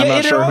 I'm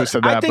not sure who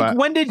said that. I think,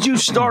 when did you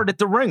start at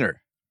the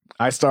Ringer?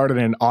 I started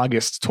in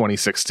August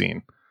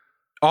 2016.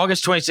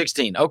 August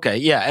 2016. Okay.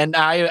 Yeah. And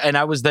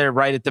I was there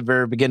right at the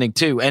very beginning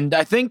too. And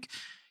I think,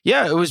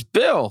 it was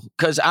Bill,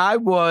 because I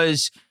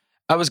was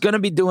going to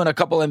be doing a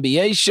couple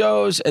NBA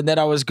shows, and then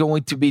I was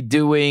going to be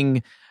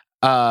doing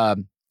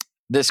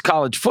this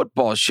college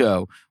football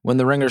show when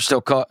the Ringer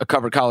still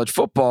covered college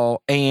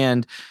football.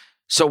 And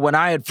so when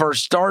I had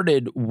first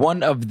started,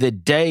 one of the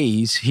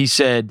days he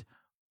said,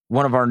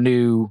 one of our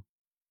new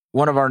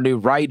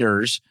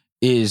writers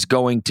is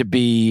going to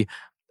be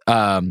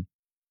one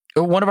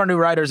of our new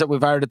writers that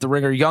we've hired at the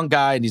Ringer, young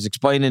guy, and he's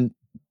explaining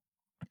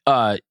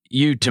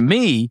you to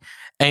me,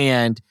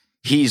 and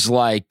he's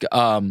like,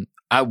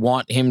 I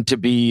want him to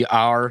be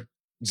our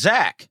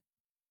Zach.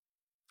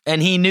 And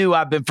he knew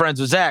I've been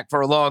friends with Zach for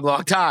a long,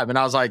 long time. And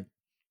I was like,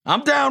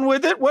 I'm down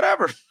with it.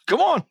 Whatever.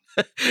 Come on.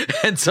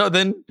 And so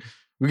then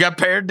we got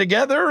paired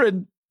together,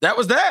 and that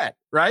was that,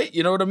 right?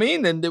 You know what I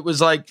mean? And it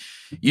was like,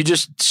 you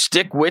just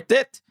stick with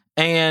it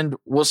and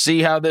we'll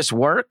see how this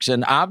works.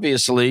 And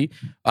obviously,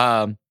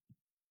 I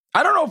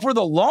don't know if we're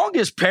the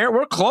longest pair.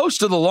 We're close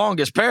to the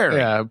longest pair.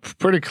 Yeah,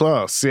 pretty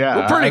close. Yeah,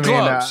 we're pretty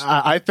close.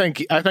 I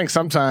think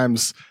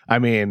sometimes,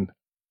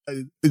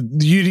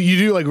 you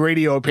do like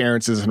radio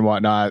appearances and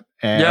whatnot,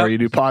 or you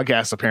do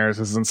podcast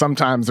appearances, and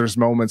sometimes there's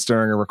moments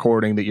during a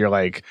recording that you're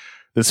like,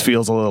 this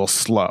feels a little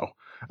slow.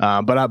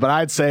 But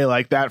I'd say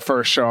like that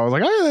first show, I was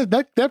like, oh,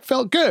 that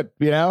felt good.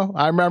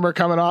 I remember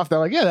coming off that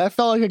like, yeah, that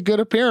felt like a good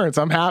appearance.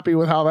 I'm happy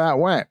with how that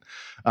went.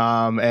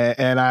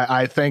 And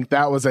I think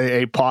that was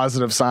a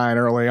positive sign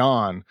early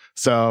on.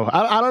 So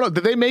I don't know.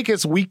 Did they make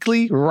us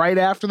weekly right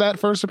after that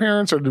first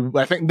appearance, or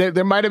I think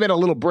there might have been a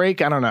little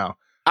break? I don't know.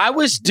 I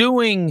was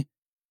doing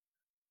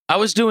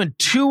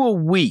 2 a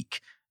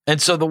week.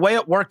 And so the way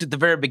it worked at the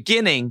very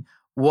beginning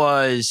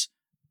was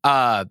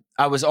I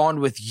was on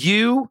with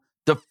you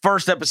the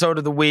first episode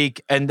of the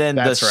week, and then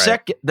the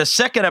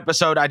second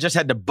episode I just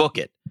had to book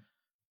it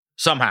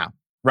somehow,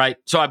 right?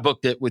 So I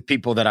booked it with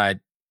people that I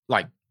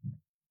like.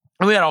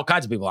 We had all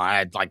kinds of people. I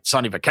had like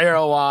Sonny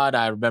Vaccaro on.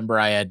 I remember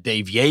I had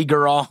Dave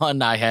Yeager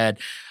on. I had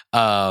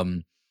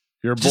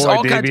your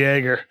boy Dave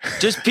Yeager.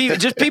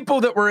 Just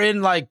people that were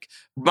in, like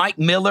Mike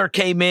Miller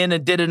came in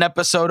and did an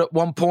episode at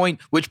one point,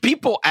 which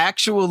people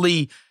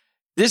actually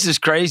This is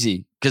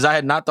crazy because I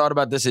had not thought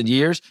about this in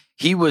years.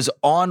 He was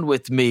on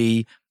with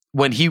me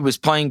when he was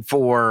playing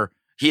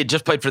he had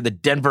just played for the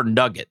Denver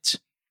Nuggets.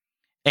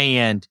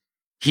 And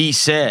he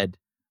said,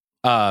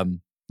 I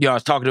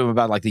was talking to him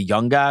about like the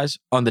young guys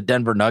on the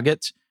Denver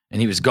Nuggets,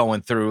 and he was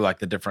going through like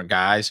the different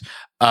guys.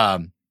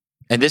 And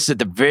this is at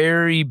the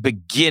very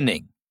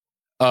beginning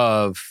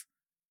of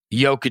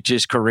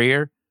Jokic's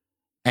career.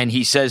 And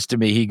he says to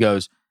me, he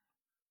goes,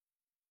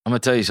 I'm going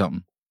to tell you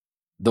something.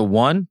 The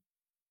one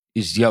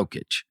is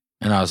Jokic.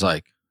 And I was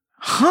like,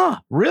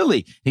 huh,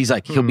 really? He's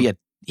like,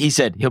 he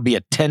said he'll be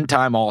a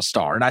 10-time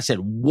All-Star. And I said,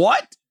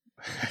 what?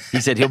 He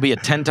said he'll be a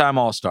 10-time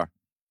All-Star.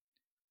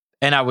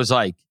 And I was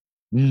like,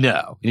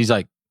 no. And he's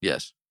like,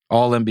 yes,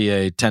 All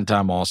NBA,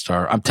 10-time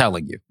All-Star. I'm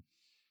telling you,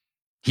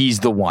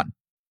 he's the one.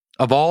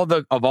 Of all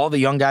the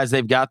young guys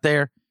they've got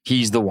there,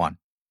 he's the one.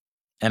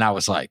 And I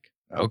was like,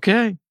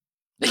 okay.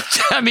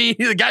 I mean,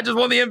 the guy just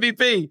won the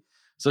MVP.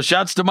 So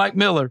shouts to Mike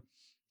Miller.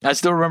 I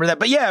still remember that.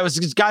 But yeah, it was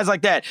just guys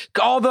like that.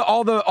 All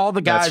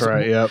the guys. That's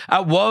right, yep.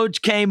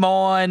 Woj came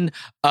on.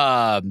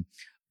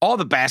 All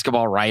the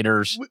basketball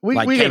writers we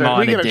came on.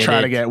 We gotta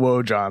try to get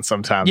Woj on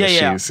sometime this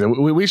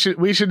season. We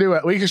should do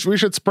it. We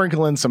should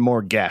sprinkle in some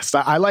more guests.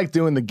 I like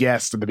doing the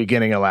guests at the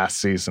beginning of last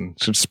season.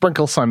 Should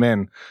sprinkle some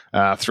in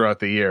throughout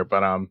the year.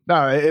 But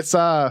no, it's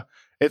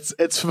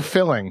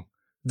fulfilling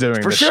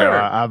doing the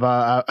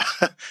show.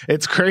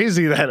 It's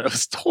crazy that it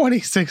was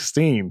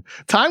 2016.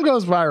 Time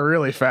goes by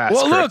really fast.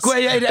 Well,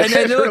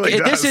 Chris. look,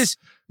 this is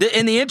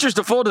in the interest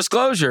of full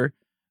disclosure.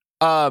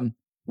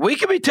 We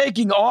could be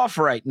taking off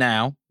right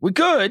now. We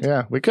could.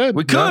 Yeah, we could.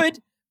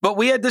 But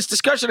we had this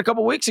discussion a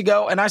couple weeks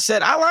ago, and I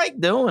said, I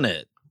like doing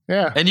it.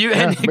 Yeah. And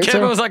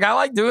Kevin was like, I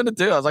like doing it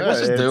too. I was like,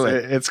 let's just do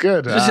it. It's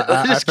good.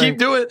 Let's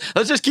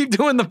just keep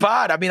doing the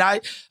pod. I mean,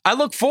 I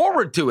look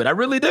forward to it. I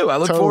really do. I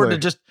look forward to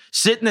just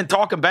sitting and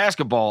talking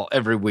basketball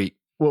every week.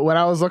 When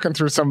I was looking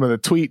through some of the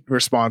tweet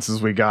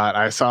responses we got,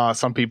 I saw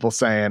some people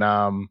saying,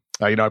 I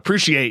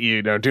appreciate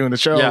you doing the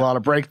show, a lot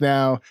of break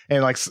now.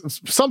 And like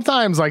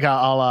sometimes like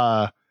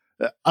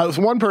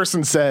one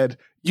person said,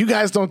 you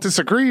guys don't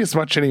disagree as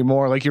much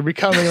anymore. Like you're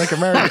becoming like a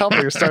married couple.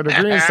 You're starting to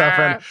agree and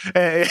stuff.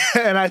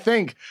 And I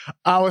think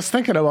I was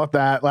thinking about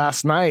that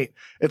last night.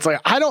 It's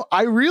like,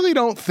 I really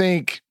don't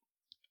think,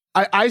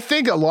 I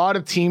think a lot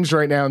of teams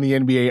right now in the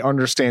NBA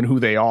understand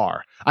who they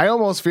are. I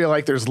almost feel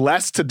like there's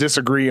less to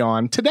disagree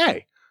on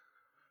today.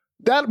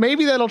 That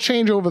maybe that'll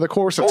change over the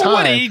course of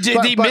time. Did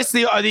you miss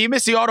the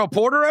Otto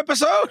Porter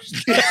episode?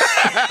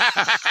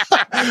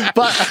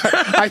 But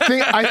I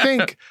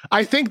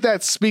think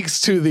that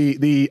speaks to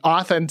the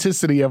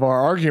authenticity of our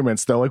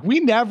arguments, though. Like we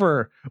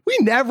never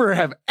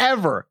have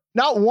ever,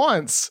 not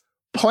once,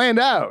 planned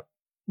out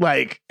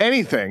like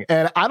anything,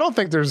 and I don't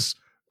think there's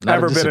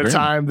ever been a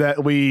time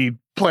that we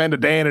planned a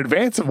day in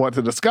advance of what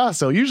to discuss.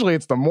 So usually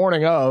it's the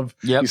morning of.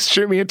 You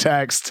shoot me a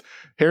text.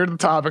 Here are the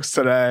topics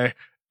today.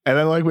 And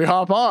then like we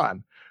hop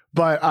on.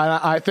 But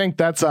I think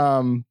that's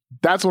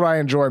what I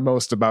enjoy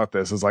most about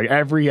this is like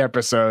every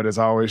episode is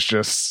always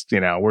just,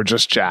 we're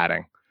just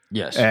chatting.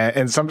 Yes.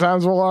 And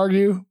sometimes we'll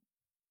argue,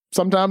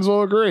 sometimes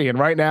we'll agree. And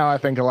right now I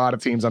think a lot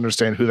of teams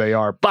understand who they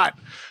are. But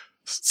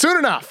soon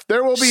enough,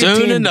 there will be a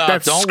team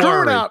that's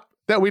screwing up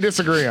that we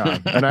disagree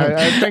on. And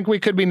I think we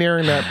could be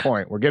nearing that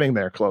point. We're getting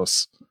there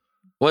close.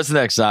 What's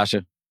next,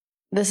 Sasha?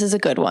 This is a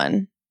good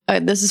one.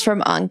 This is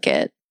from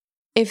Ankit.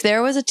 If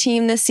there was a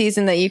team this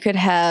season that you could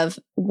have,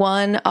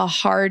 one, a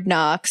Hard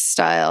Knocks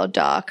style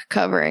doc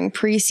covering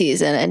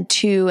preseason, and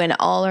two, an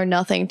all or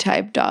nothing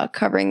type doc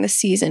covering the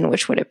season,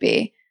 which would it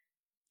be?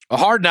 A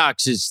Hard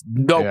Knocks is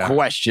no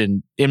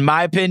question, in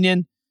my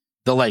opinion,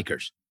 the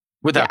Lakers,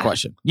 without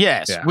question.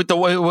 Yes, with the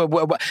way.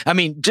 I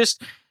mean,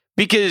 just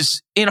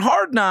because in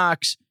Hard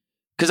Knocks,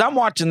 because I'm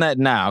watching that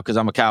now because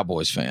I'm a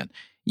Cowboys fan.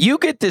 You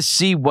get to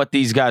see what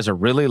these guys are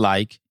really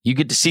like. You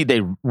get to see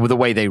the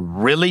way they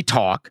really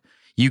talk.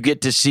 You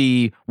get to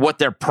see what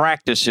their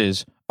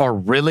practices are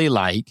really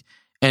like.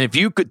 And if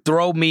you could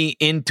throw me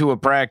into a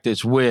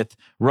practice with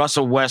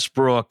Russell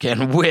Westbrook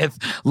and with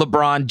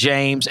LeBron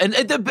James, and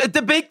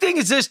the big thing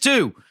is this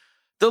too.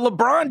 The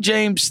LeBron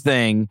James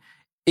thing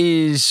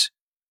is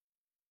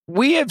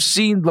we have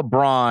seen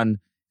LeBron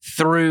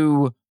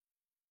through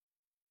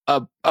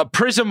a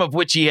prism of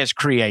which he has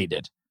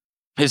created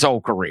his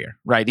whole career,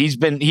 right?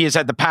 He has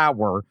had the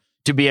power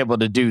to be able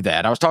to do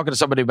that. I was talking to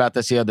somebody about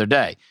this the other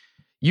day.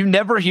 You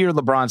never hear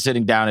LeBron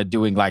sitting down and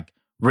doing like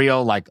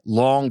real, like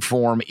long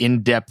form,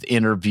 in-depth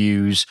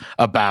interviews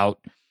about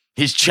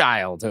his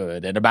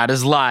childhood and about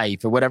his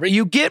life or whatever.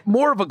 You get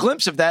more of a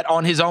glimpse of that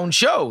on his own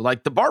show,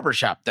 like the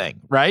barbershop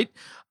thing, right?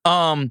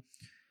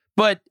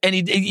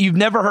 You've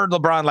never heard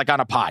LeBron like on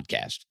a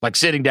podcast, like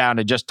sitting down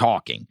and just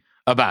talking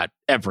about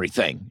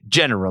everything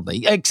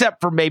generally, except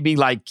for maybe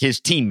like his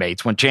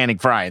teammates when Channing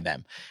Frye and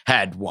them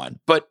had one.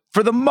 But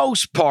for the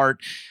most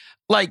part,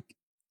 like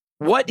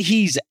what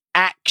he's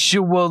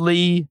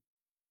actually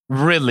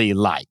really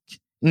like.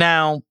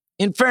 Now,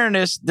 in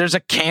fairness, there's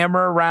a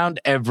camera around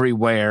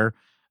everywhere,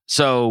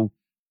 so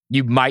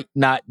you might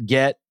not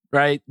get,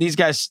 right? These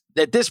guys,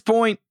 at this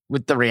point,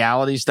 with the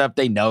reality stuff,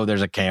 they know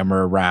there's a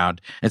camera around,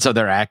 and so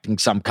they're acting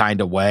some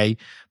kind of way.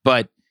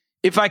 But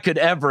if I could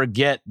ever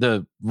get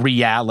the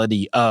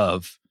reality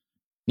of,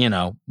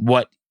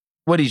 what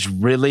he's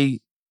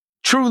really,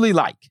 truly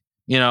like,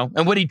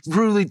 and what he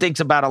truly thinks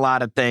about a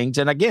lot of things.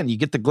 And again, you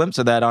get the glimpse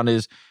of that on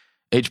his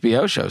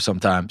HBO show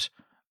sometimes,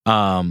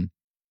 how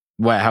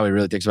he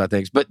really thinks about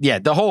things. But yeah,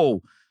 that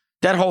whole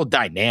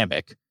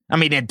dynamic. I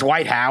mean, and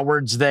Dwight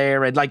Howard's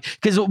there, and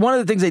because one of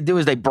the things they do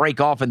is they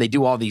break off and they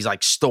do all these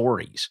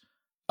stories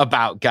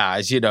about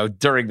guys,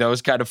 during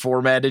those kind of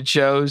formatted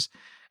shows.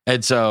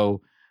 And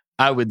so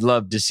I would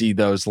love to see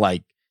those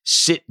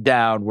sit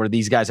down where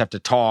these guys have to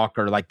talk,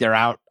 or they're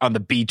out on the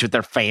beach with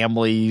their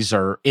families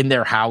or in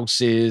their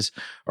houses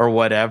or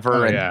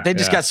whatever. They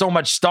just got so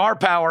much star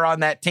power on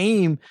that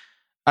team.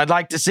 I'd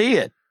like to see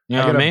it. You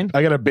know what I mean?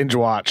 I got to binge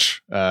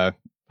watch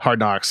Hard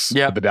Knocks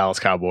with the Dallas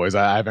Cowboys.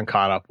 I haven't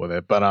caught up with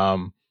it, but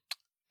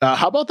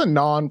how about the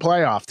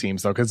non-playoff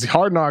teams, though? Because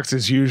Hard Knocks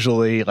is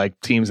usually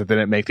teams that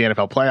didn't make the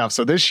NFL playoffs.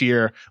 So this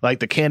year,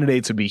 the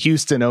candidates would be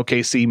Houston,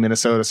 OKC,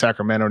 Minnesota,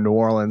 Sacramento, New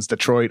Orleans,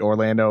 Detroit,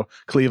 Orlando,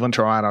 Cleveland,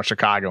 Toronto,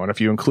 Chicago. And if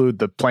you include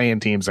the play-in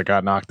teams that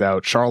got knocked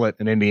out, Charlotte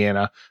and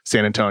Indiana,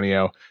 San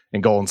Antonio,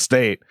 and Golden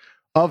State.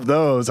 Of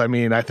those, I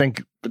mean, I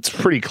think it's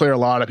pretty clear a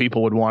lot of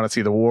people would want to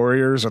see the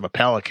Warriors or the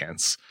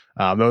Pelicans.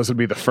 Those would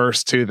be the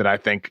first two that I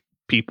think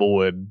people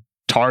would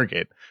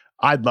target.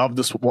 I'd love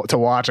to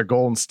watch a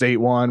Golden State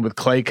one with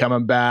Clay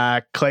coming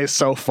back. Clay's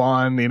so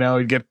fun,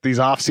 you get these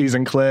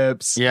off-season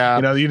clips.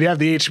 Yeah. You'd have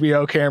the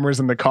HBO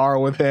cameras in the car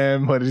with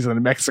him when he's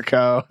in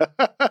Mexico.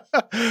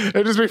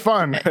 It'd just be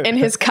fun. In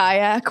his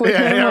kayak with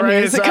him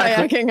when he's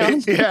kayaking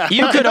on. Yeah.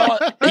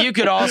 You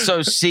could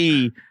also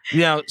see,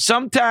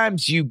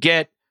 sometimes you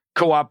get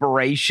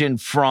cooperation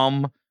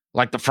from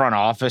the front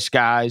office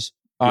guys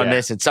on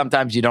this, and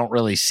sometimes you don't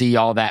really see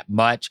all that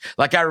much.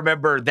 I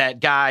remember that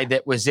guy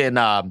that was in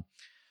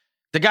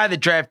the guy that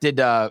drafted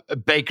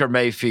Baker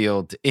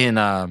Mayfield in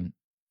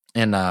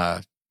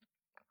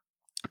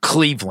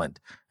Cleveland,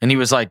 and he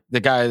was the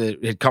guy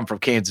that had come from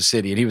Kansas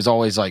City, and he was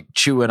always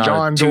chewing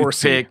on a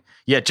toothpick.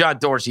 Yeah, John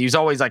Dorsey. He was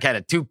always had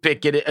a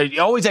toothpick in it. He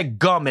always had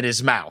gum in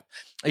his mouth.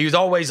 He was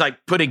always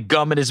putting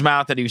gum in his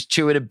mouth, and he was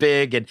chewing it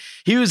big, and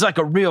he was a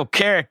real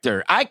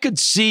character. I could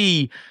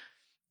see,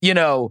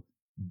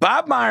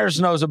 Bob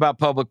Myers knows about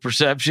public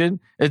perception,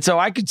 and so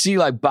I could see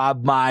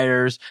Bob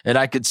Myers, and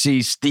I could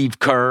see Steve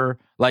Kerr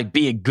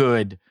being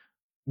good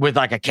with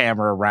a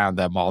camera around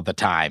them all the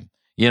time.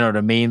 You know what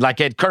I mean?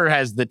 Ed Kerr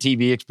has the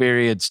TV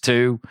experience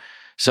too,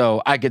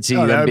 so I could see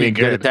them being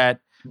good at that.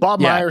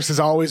 Bob Myers has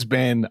always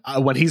been,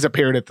 when he's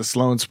appeared at the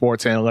Sloan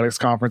Sports Analytics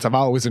Conference, I've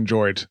always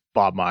enjoyed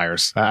Bob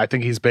Myers. I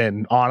think he's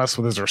been honest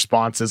with his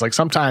responses.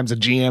 Sometimes a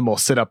GM will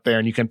sit up there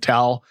and you can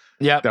tell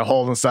they're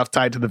holding stuff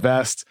tied to the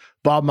vest.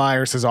 Bob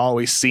Myers has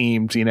always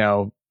seemed,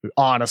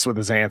 honest with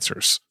his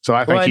answers. So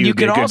I think he'd be a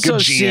good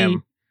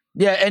GM.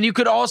 And you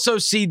could also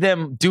see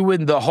them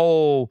doing the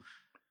whole,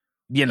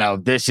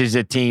 this is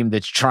a team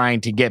that's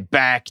trying to get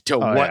back to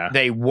what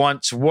they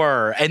once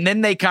were. And then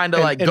they kind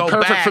of go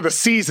perfect back for the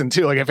season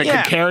too. If it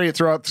could carry it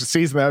throughout the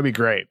season, that would be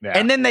great. Yeah.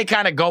 And then they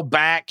kind of go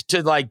back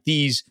to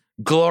these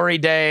glory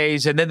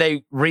days, and then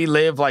they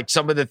relive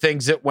some of the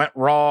things that went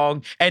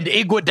wrong. And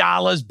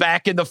Iguodala's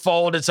back in the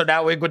fold, and so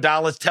now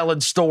Iguodala's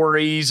telling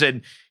stories,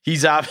 and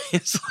he's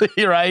obviously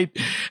right.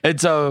 And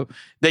so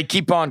they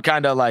keep on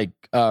kind of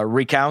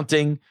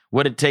recounting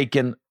what had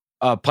taken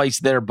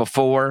place there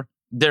before.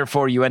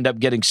 Therefore, you end up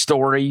getting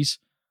stories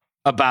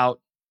about,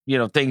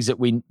 things that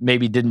we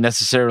maybe didn't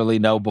necessarily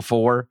know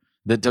before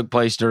that took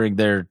place during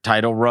their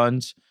title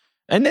runs.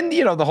 And then,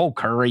 the whole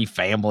Curry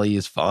family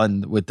is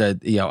fun with the,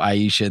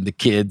 Aisha and the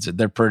kids. And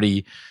they're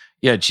pretty,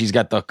 she's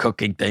got the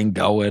cooking thing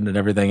going and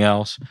everything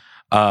else.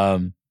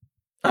 I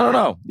don't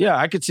know. Yeah,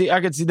 I could see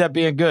that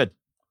being good.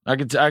 I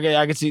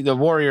could see the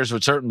Warriors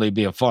would certainly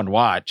be a fun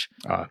watch.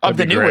 Of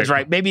the new ones,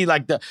 right? Maybe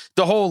the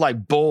whole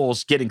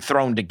Bulls getting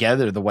thrown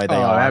together the way they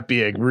are. That'd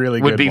be a really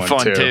good would be one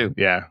fun too.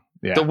 Yeah.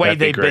 The way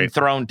they've been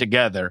thrown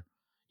together,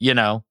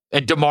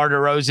 and DeMar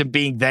DeRozan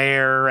being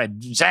there,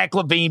 and Zach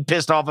LaVine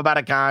pissed off about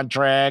a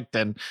contract,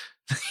 and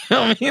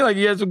he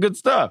has some good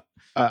stuff.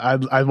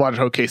 I'd watch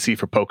OKC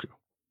for Poku.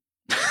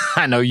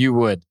 I know you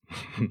would.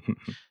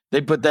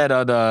 They put that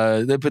on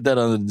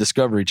the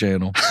Discovery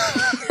Channel.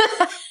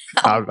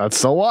 I'd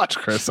still watch,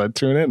 Chris. I'd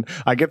tune in.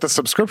 I get the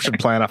subscription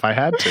plan if I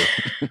had to.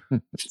 All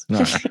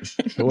right.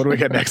 What do we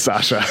get next,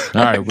 Sasha?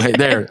 All right, wait,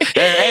 there.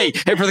 Hey,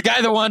 for the guy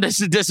that wanted us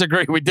to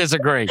disagree, we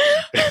disagree.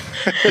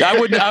 I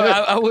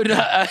would.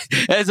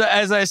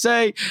 As I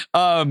say,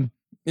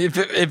 if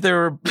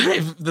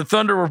the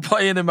Thunder were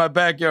playing in my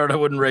backyard, I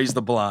wouldn't raise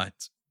the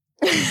blinds.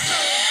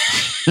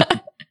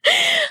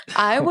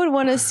 I would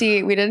want to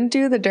see, we didn't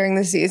do the during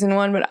the season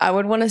one, but I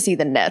would want to see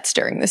the Nets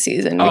during the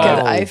season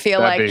because I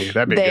feel like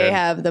that'd be they good.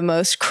 have the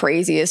most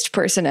craziest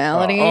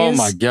personalities. Oh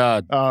my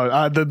God.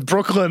 The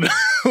Brooklyn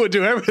would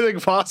do everything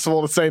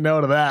possible to say no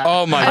to that.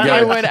 Oh my I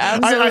God. would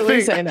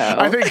absolutely say no.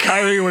 I think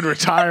Kyrie would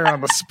retire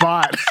on the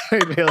spot.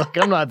 He'd be like,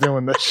 I'm not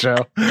doing this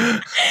show.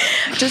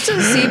 Just to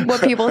see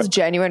what people's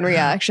genuine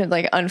reactions,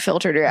 like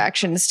unfiltered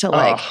reactions to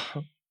like,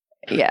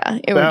 yeah,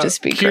 it would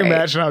just be Can great. you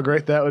imagine how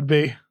great that would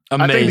be?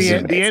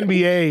 Amazing. I think the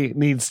NBA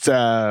needs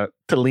to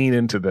lean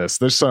into this.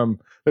 There's some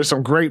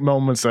great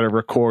moments that are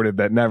recorded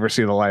that never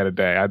see the light of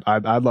day.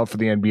 I'd love for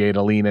the NBA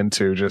to lean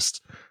into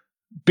just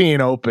being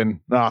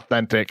open and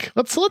authentic.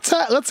 Let's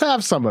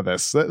have some of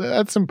this.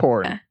 That's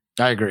important.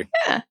 I agree.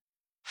 Yeah.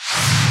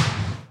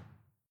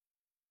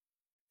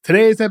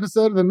 Today's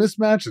episode of The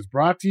Mismatch is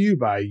brought to you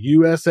by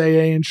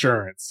USAA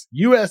Insurance.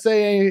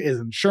 USAA is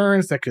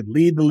insurance that could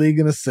lead the league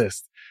in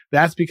assists.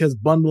 That's because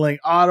bundling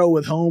auto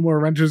with home or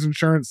renter's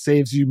insurance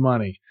saves you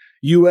money.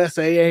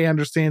 USAA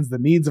understands the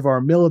needs of our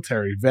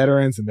military,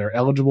 veterans, and their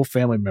eligible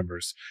family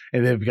members,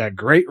 and they've got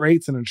great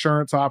rates and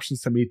insurance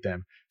options to meet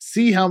them.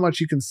 See how much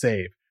you can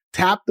save.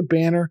 Tap the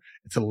banner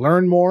to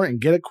learn more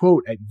and get a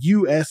quote at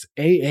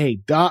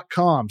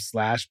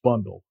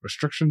usaa.com/bundle.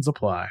 Restrictions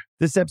apply.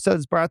 This episode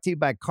is brought to you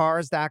by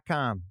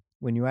Cars.com.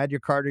 When you add your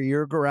car to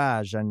your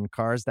garage on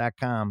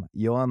Cars.com,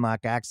 you'll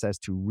unlock access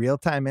to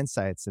real-time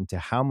insights into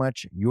how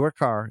much your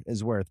car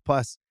is worth.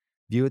 Plus,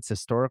 view its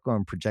historical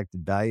and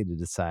projected value to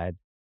decide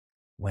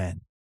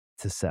when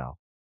to sell.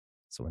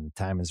 So when the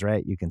time is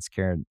right, you can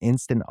secure an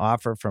instant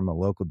offer from a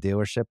local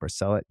dealership or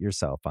sell it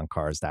yourself on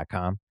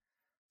Cars.com.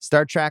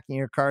 Start tracking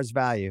your car's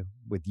value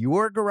with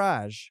your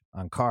garage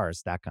on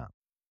Cars.com.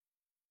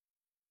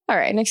 All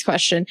right, next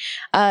question.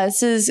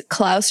 This is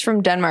Klaus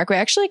from Denmark. We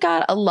actually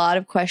got a lot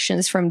of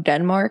questions from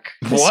Denmark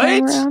this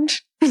time around.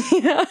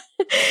 Yeah.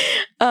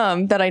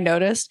 That I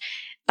noticed.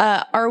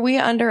 Are we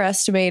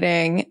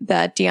underestimating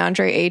that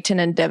DeAndre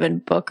Ayton and Devin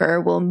Booker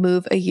will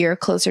move a year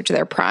closer to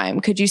their prime?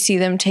 Could you see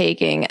them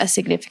taking a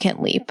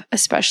significant leap,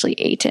 especially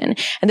Ayton?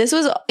 And this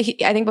was,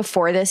 I think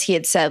before this, he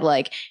had said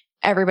like,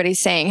 everybody's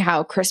saying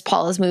how Chris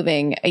Paul is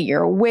moving a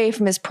year away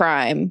from his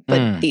prime,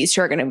 but these two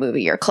are going to move a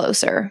year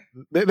closer.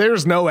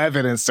 There's no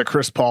evidence that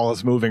Chris Paul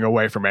is moving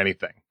away from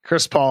anything.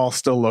 Chris Paul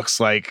still looks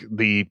like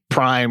the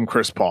prime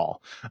Chris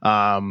Paul.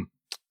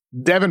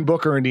 Devin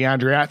Booker and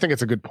DeAndre, I think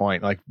it's a good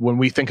point. Like when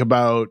we think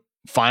about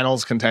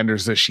finals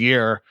contenders this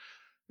year,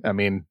 I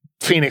mean,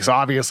 Phoenix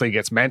obviously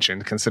gets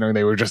mentioned considering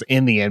they were just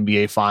in the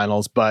NBA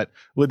finals, but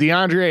with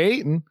DeAndre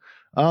Ayton,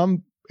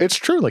 it's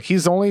true. Like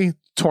he's only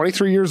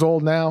 23 years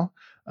old now.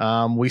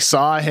 We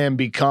saw him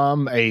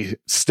become a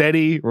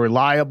steady,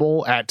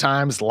 reliable, at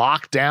times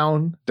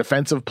lockdown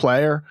defensive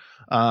player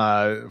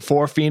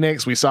for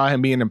Phoenix. We saw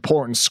him be an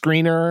important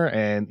screener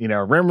and,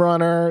 rim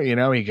runner.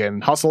 He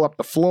can hustle up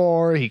the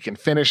floor. He can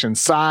finish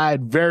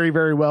inside very,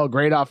 very well.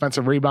 Great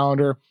offensive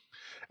rebounder.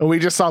 And we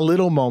just saw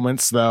little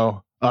moments,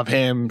 though, of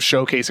him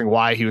showcasing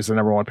why he was the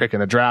number one pick in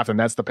the draft. And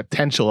that's the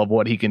potential of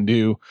what he can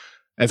do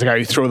as a guy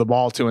you throw the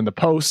ball to in the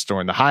post or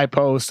in the high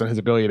post, and his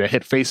ability to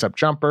hit face-up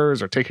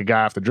jumpers or take a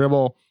guy off the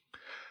dribble.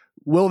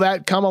 Will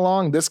that come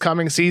along this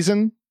coming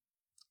season?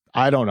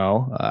 I don't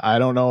know. I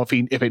don't know if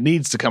it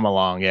needs to come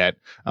along yet.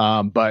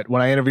 But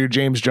when I interviewed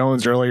James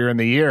Jones earlier in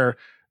the year,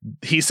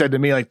 he said to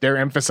me, like, they're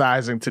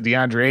emphasizing to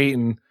DeAndre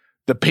Ayton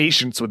the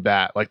patience with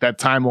that. Like, that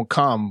time will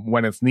come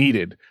when it's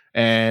needed.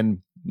 And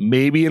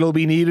maybe it'll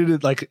be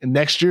needed like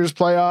next year's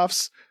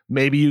playoffs.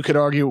 Maybe you could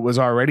argue it was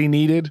already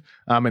needed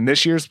in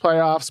this year's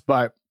playoffs.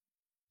 But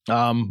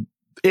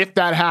if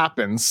that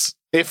happens,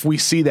 if we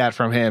see that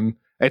from him,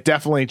 it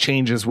definitely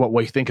changes what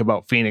we think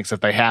about Phoenix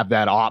if they have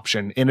that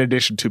option in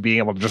addition to being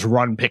able to just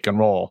run pick and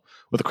roll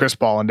with Chris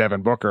Paul and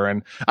Devin Booker.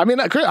 And I mean,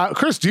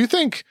 Chris, do you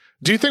think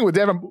with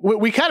Devin,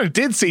 we kind of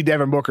did see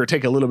Devin Booker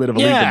take a little bit of a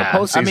leap in the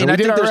postseason. I mean, we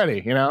did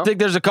already, I think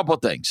there's a couple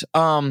of things.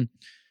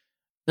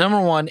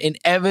 Number one,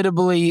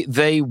 inevitably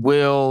they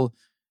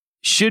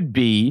should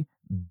be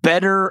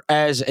better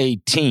as a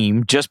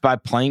team just by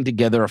playing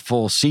together a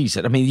full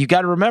season. I mean, you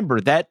got to remember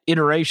that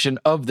iteration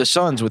of the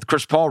Suns with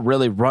Chris Paul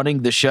really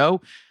running the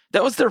show,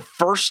 that was their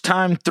first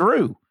time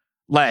through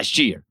last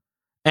year.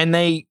 And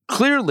they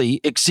clearly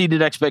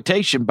exceeded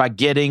expectation by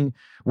getting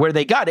where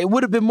they got. It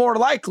would have been more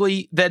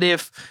likely that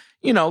if,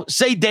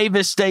 say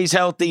Davis stays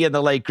healthy and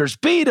the Lakers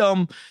beat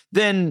them,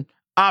 then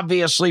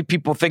obviously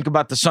people think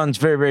about the Suns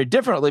very, very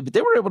differently, but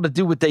they were able to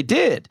do what they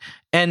did.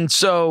 And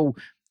so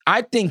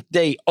I think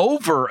they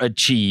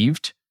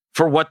overachieved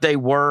for what they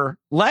were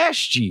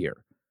last year.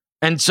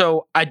 And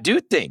so I do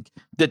think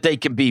that they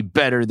can be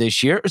better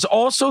this year. It's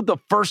also the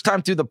first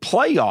time through the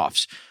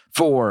playoffs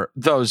for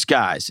those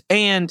guys.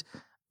 And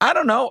I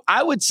don't know,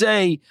 I would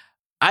say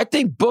I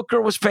think Booker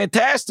was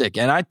fantastic,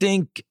 and I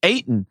think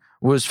Ayton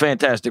was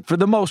fantastic for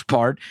the most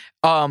part.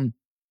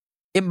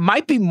 It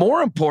might be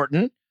more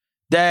important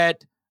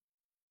that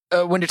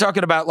when you're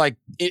talking about like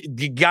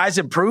guys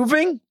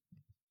improving,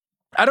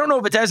 I don't know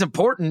if it's as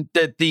important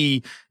that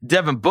the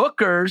Devin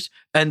Bookers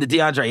and the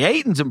DeAndre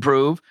Aytons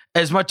improve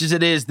as much as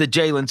it is the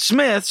Jalen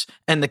Smiths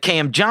and the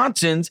Cam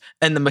Johnsons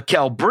and the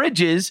Mikal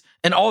Bridges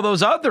and all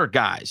those other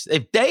guys.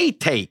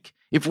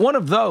 If one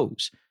of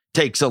those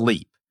takes a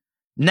leap,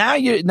 now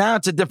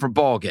it's a different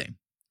ball game,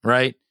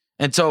 right?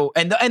 And so,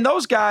 and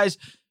those guys,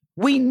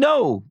 we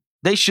know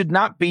they should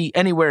not be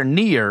anywhere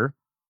near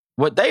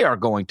what they are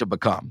going to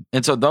become.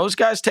 And so those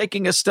guys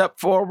taking a step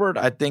forward,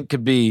 I think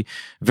could be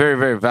very,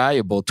 very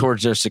valuable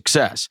towards their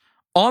success.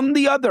 On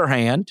the other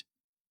hand,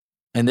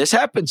 and this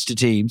happens to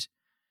teams,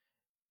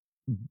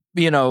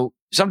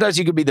 sometimes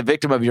you could be the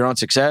victim of your own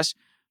success.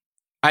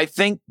 I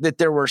think that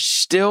there were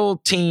still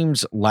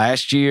teams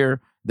last year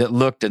that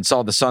looked and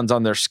saw the Suns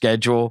on their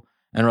schedule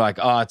and were like,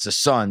 oh, it's the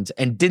Suns,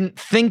 and didn't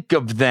think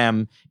of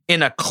them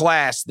in a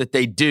class that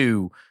they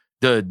do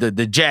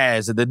the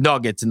Jazz and the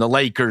Nuggets and the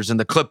Lakers and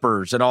the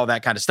Clippers and all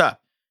that kind of stuff.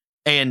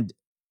 And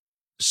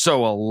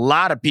so a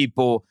lot of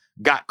people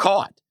got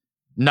caught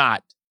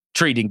not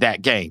treating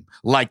that game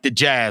like the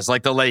Jazz,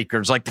 like the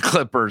Lakers, like the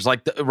Clippers,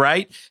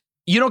 right?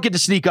 You don't get to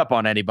sneak up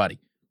on anybody.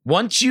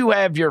 Once you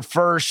have your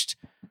first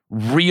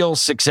real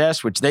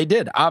success, which they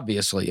did,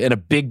 obviously, in a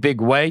big, big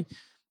way,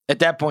 at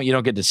that point, you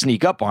don't get to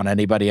sneak up on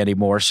anybody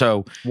anymore.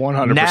 So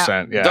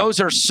 100%, yeah. Those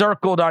are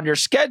circled on your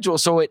schedule.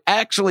 So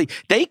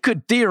they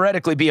could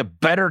theoretically be a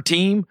better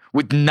team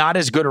with not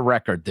as good a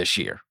record this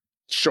year.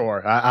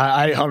 Sure.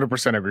 I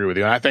 100% agree with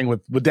you. And I think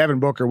with Devin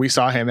Booker, we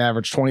saw him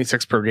average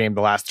 26 per game the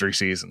last 3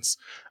 seasons.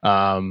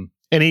 And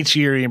each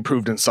year he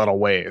improved in subtle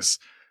ways.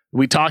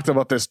 We talked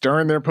about this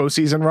during their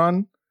postseason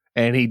run,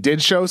 and he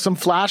did show some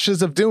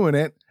flashes of doing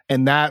it.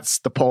 And that's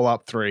the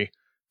pull-up 3.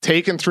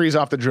 Taking threes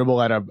off the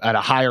dribble at a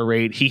higher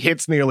rate. He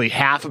hits nearly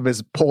half of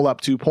his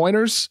pull-up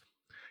 2-pointers.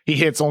 He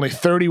hits only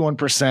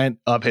 31%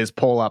 of his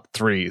pull-up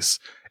threes.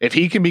 If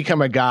he can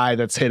become a guy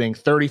that's hitting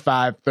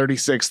 35,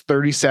 36,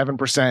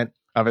 37%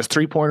 of his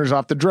 3-pointers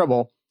off the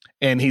dribble,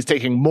 and he's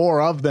taking more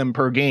of them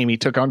per game. He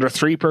took under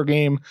 3 per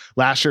game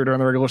last year during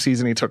the regular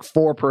season. He took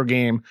 4 per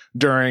game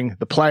during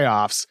the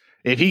playoffs.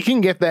 If he can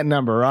get that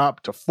number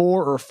up to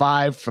 4 or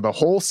 5 for the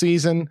whole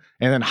season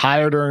and then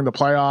higher during the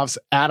playoffs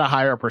at a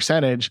higher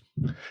percentage,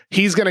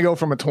 he's going to go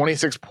from a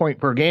 26-point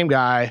per game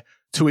guy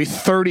to a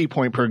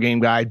 30-point per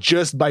game guy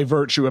just by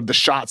virtue of the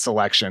shot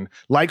selection,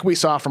 like we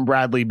saw from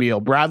Bradley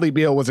Beal. Bradley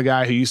Beal was a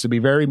guy who used to be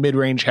very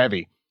mid-range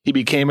heavy. He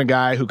became a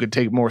guy who could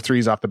take more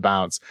threes off the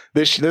bounce.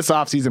 This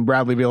offseason,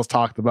 Bradley Beal's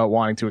talked about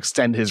wanting to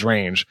extend his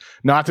range,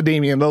 not to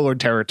Damian Lillard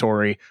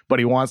territory, but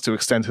he wants to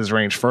extend his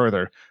range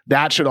further.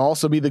 That should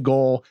also be the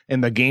goal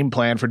and the game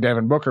plan for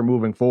Devin Booker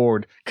moving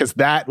forward, because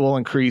that will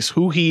increase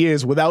who he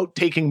is without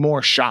taking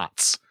more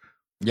shots.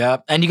 Yeah,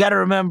 and you got to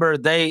remember,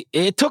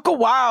 it took a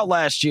while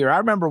last year. I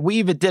remember we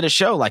even did a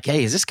show like,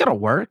 hey, is this going to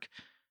work?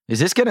 Is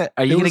this going to,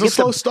 are you going to get a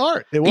slow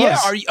start? It was. Yeah,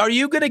 are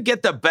you going to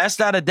get the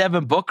best out of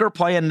Devin Booker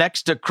playing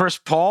next to Chris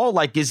Paul?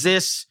 Like, is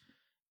this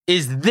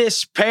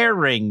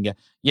pairing,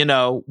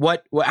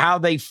 how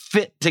they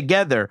fit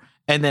together?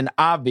 And then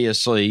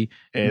obviously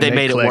they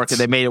made clicked. It work, and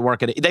they made it work.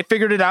 They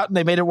figured it out, and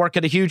they made it work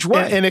in a huge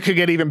way. And it could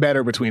get even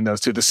better between those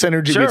two. The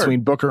synergy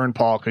between Booker and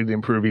Paul could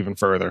improve even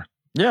further.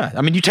 Yeah,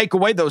 I mean, you take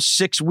away those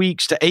 6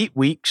 weeks to 8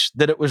 weeks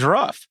that it was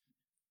rough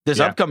this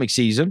upcoming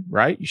season,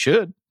 right? You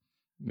should.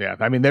 Yeah,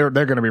 I mean, they're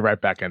going to be right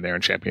back in there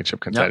in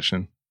championship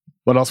contention. Yep.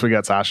 What else we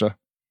got, Sasha?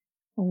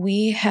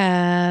 We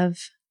have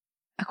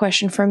a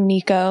question from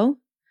Nico.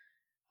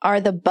 Are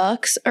the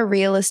Bucks a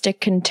realistic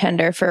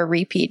contender for a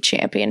repeat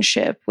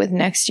championship with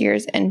next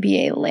year's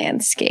NBA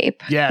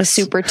landscape? Yes. The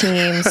super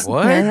teams.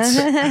 What?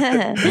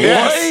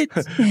 Yes.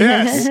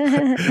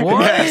 Yes.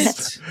 What?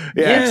 Yes.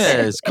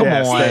 Yes. Come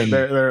on.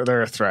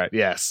 They're a threat.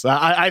 Yes.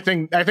 I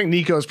think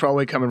Nico's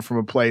probably coming from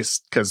a place,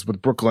 because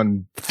with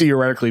Brooklyn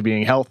theoretically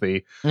being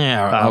healthy.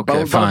 Yeah.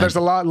 Okay. But there's a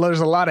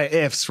lot of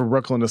ifs for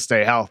Brooklyn to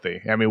stay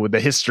healthy. I mean, with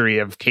the history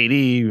of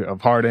KD,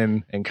 of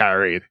Harden, and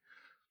Kyrie.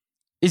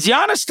 Is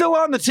Giannis still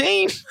on the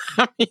team?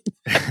 I mean,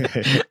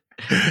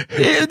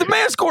 the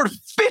man scored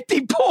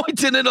 50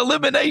 points in an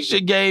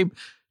elimination game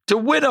to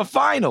win a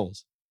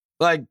finals.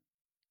 Like,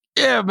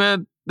 yeah,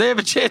 man, they have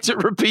a chance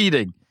at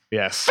repeating.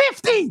 Yes.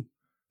 50!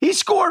 He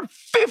scored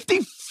 50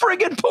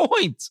 friggin'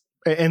 points.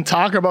 And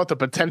talk about the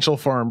potential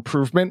for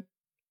improvement.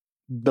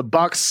 The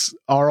Bucks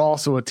are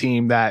also a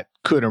team that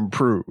could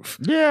improve.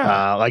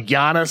 Yeah. Like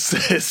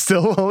Giannis is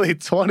still only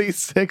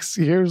 26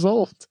 years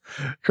old.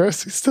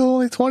 Chris, he's still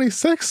only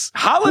 26.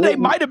 Holiday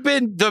might have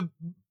been the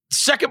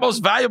second most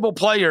valuable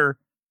player.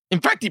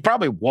 In fact, he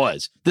probably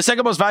was the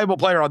second most valuable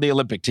player on the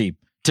Olympic team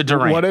to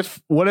Durant.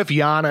 What if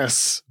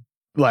Giannis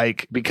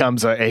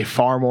becomes a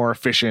far more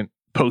efficient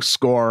post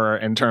scorer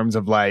in terms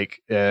of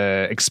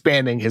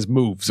expanding his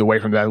moves away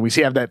from that? We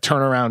see have that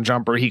turnaround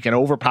jumper. He can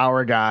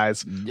overpower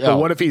guys. But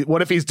what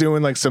if he's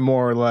doing some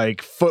more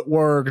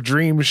footwork,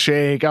 dream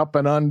shake, up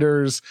and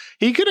unders?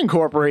 He could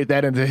incorporate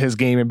that into his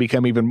game and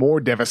become even more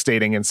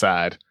devastating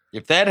inside.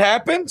 If that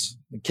happens,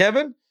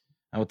 Kevin,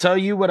 I will tell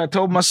you what I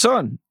told my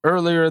son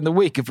earlier in the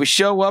week. If we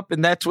show up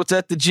and that's what's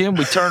at the gym,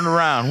 we turn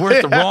around. We're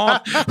at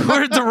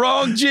the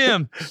wrong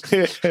gym.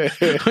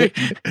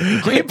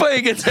 we play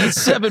against that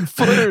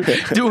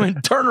 7-footer doing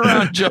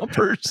turnaround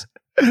jumpers.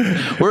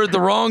 We're at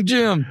the wrong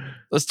gym.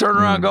 Let's turn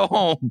around and go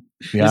home.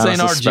 This ain't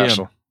our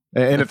gym.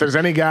 And if there's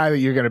any guy that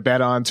you're going to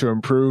bet on to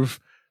improve,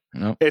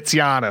 it's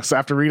Giannis.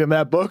 After reading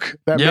that book,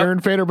 that Mirror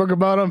and Fader book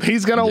about him,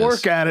 he's going to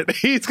work at it.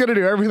 He's going to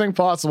do everything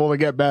possible to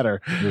get better.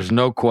 There's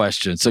no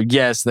question. So,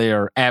 yes, they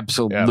are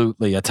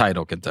absolutely a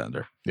title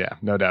contender. Yeah,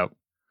 no doubt.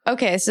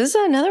 Okay, so this is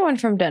another one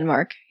from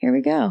Denmark. Here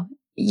we go.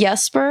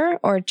 Jesper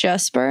or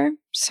Jesper?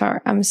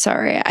 I'm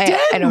sorry.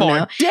 I don't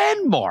know.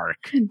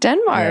 Denmark.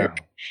 Yeah.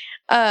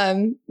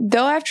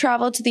 Though I've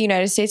traveled to the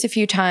United States a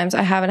few times,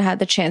 I haven't had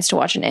the chance to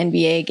watch an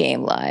NBA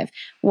game live.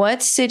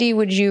 What city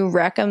would you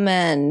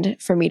recommend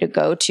for me to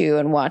go to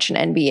and watch an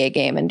NBA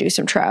game and do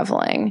some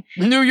traveling?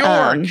 New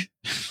York.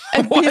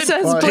 He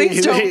says,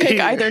 please don't pick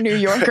either New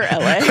York or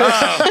LA.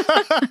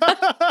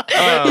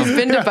 He's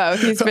been to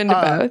both.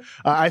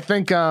 I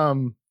think,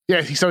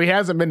 so he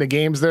hasn't been to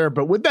games there.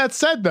 But with that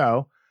said,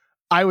 though,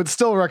 I would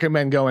still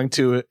recommend going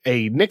to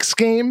a Knicks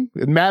game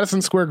in Madison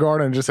Square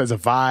Garden just as a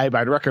vibe.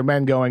 I'd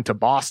recommend going to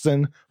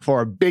Boston for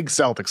a big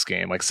Celtics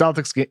game. Like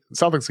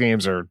Celtics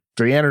games are,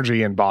 the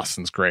energy in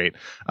Boston's great.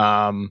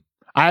 I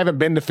haven't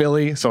been to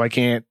Philly, so I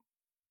can't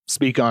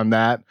speak on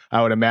that.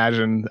 I would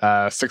imagine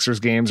Sixers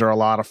games are a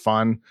lot of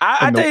fun.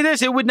 I tell you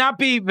this, it would not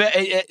be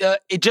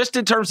just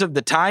in terms of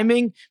the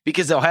timing,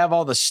 because they'll have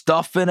all the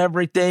stuff and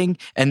everything,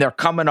 and they're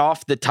coming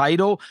off the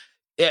title.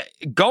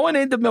 Going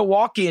into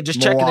Milwaukee and just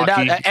checking it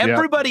out.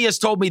 Everybody has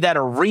told me that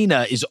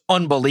arena is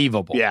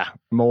unbelievable. Yeah,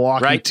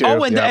 Milwaukee right? too.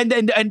 Oh,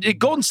 and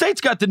Golden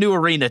State's got the new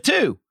arena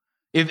too.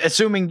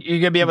 Assuming you're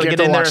gonna be able to get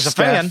in there as a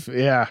Steph, fan.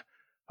 Yeah.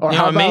 Or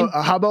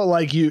how about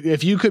like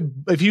if you could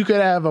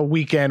have a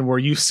weekend where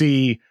you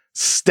see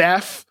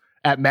Steph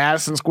at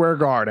Madison Square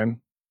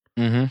Garden,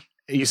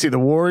 you see the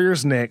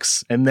Warriors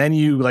Knicks, and then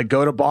you like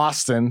go to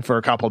Boston for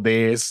a couple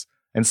days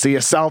and see a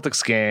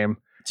Celtics game.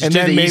 And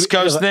then the East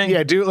Coast thing?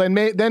 Yeah,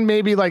 then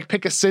maybe like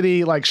pick a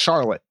city like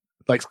Charlotte.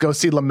 Like go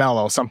see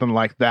LaMelo, something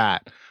like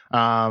that.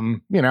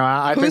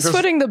 I Who's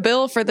footing the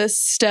bill for this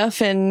stuff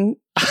and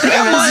they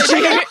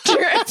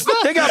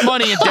got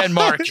money in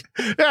Denmark.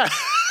 Yeah,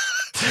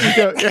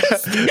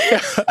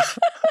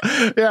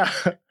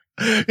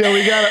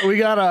 we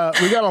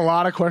got a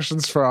lot of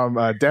questions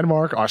from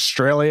Denmark,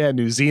 Australia,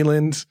 New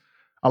Zealand.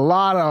 A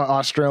lot of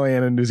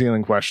Australian and New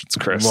Zealand questions,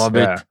 Chris. Love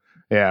it.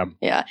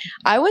 Yeah.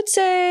 I would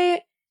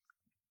say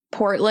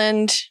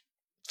Portland,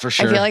 for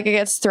sure. I feel like it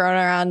gets thrown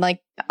around.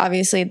 Like,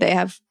 obviously, they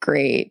have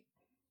great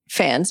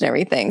fans and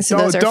everything, so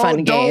those are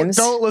fun games.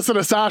 Don't listen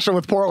to Sasha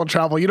with Portland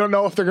travel. You don't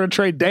know if they're going to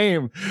trade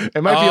Dame.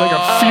 It might be like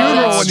a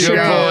funeral when you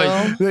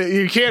go.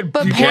 You can't.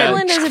 But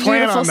Portland is a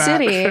beautiful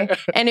city,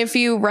 and if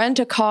you rent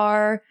a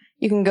car,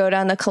 you can go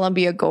down the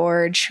Columbia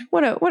Gorge.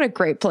 What a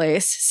great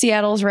place.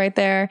 Seattle's right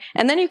there.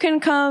 And then you can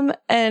come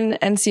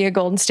and see a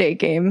Golden State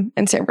game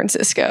in San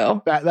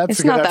Francisco.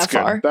 It's not that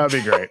far.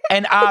 That'd be great.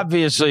 And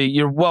obviously,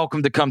 you're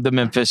welcome to come to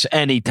Memphis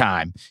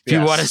anytime. If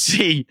you want to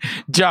see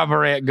Ja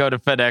Morant go to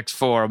FedEx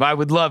Forum. I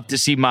would love to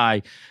see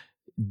my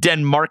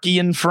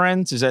Denmarkian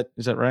friends. Is that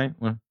right?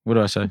 What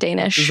do I say?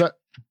 Danish.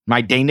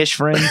 My Danish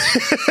friends.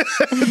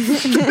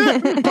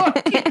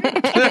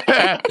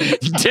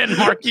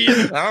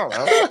 Denmarkian. I don't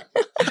know.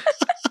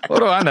 What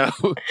do I know?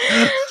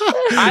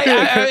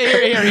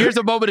 Here's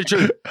a moment of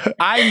truth.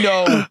 I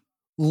know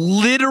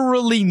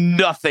literally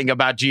nothing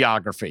about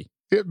geography.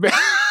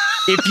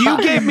 If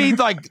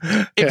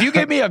you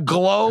gave me a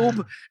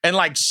globe and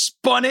like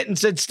spun it and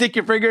said, stick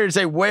your finger and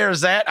say,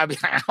 where's that? I mean,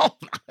 I have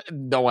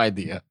no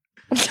idea.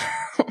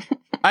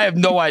 I have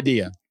no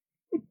idea.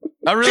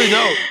 I really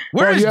don't.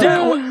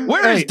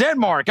 Where is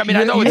Denmark? I mean,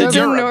 I know it's in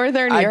Europe.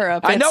 Northern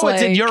Europe. I know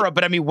it's in Europe,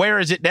 but I mean, where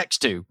is it next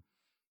to?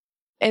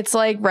 It's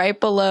like right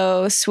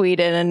below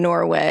Sweden and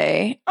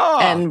Norway.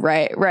 And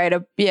right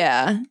up.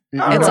 Yeah.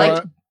 It's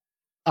like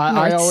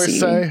I always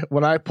say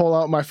when I pull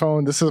out my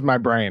phone, this is my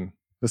brain.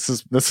 This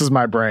is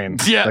my brain.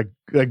 Yeah.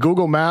 Like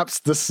Google Maps,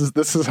 this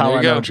is how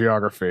I know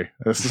geography.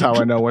 This is how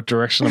I know what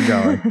direction I'm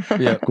going.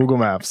 Yeah. Google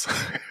Maps.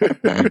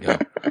 There you go.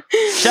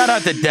 Shout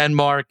out to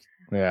Denmark.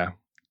 Yeah.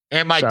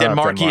 And my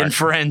Denmarkian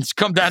friends.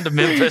 Come down to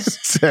Memphis.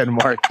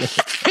 Denmark.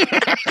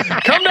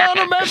 Come down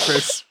to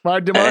Memphis. My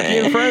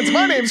Denmarkian friends.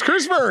 My name's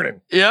Chris Vernon.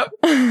 Yep.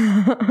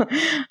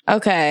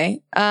 Okay.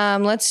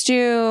 Let's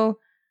do,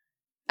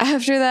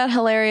 after that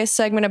hilarious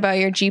segment about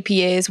your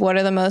GPAs, what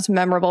are the most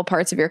memorable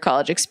parts of your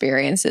college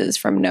experiences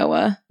from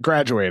Noah?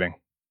 Graduating.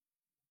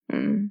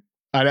 I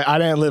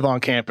didn't live on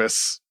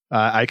campus.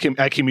 I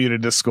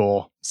commuted to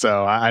school,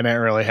 so I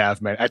didn't really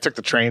have many. I took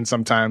the train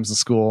sometimes to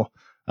school.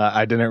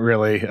 I didn't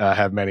really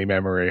have many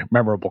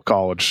memorable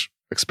college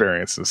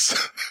experiences.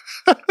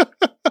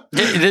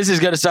 This is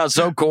going to sound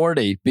so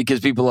corny because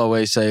people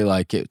always say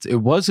like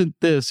it wasn't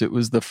this, it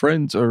was the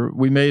friends or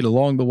we made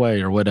along the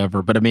way or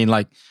whatever. But I mean,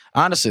 like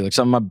honestly, like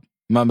some of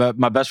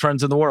my best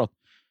friends in the world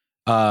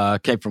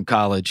came from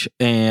college,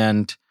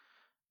 and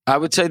I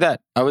would say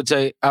that I would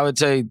say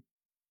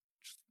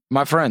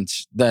my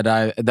friends that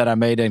I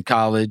made in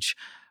college.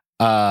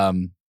 For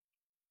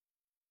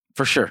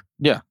sure.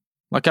 Yeah.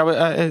 Like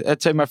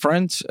I'd say my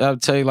friends, I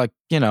would say like,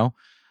 you know,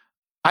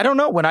 I don't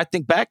know. When I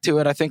think back to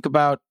it, I think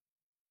about,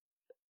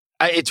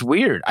 it's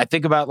weird. I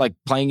think about like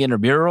playing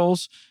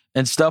intramurals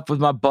and stuff with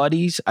my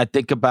buddies. I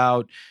think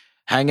about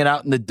hanging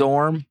out in the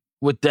dorm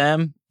with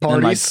them.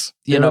 Parties,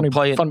 and like,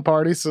 playing fun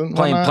parties, and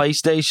playing whatnot?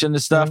 PlayStation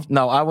and stuff. Yeah.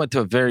 No, I went to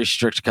a very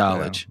strict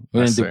college. Yeah,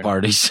 we didn't I do see.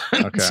 parties.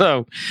 Okay.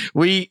 So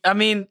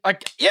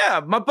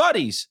my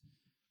buddies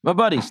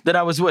that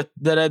I was with,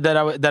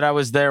 that I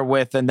was there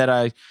with, and that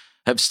I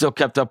have still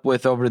kept up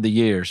with over the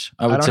years.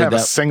 I don't have a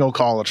single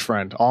college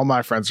friend. All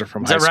my friends are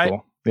from high school. Right?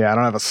 Yeah, I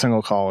don't have a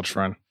single college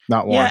friend.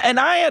 Not one. Yeah, and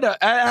I had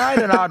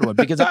an odd one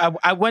because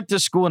I went to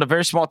school in a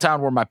very small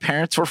town where my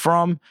parents were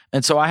from,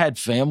 and so I had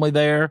family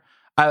there.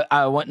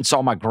 I went and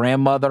saw my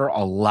grandmother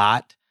a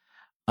lot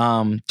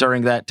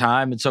during that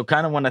time. And so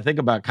kind of when I think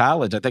about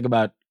college, I think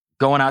about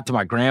going out to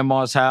my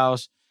grandma's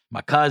house,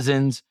 my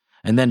cousins,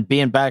 and then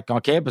being back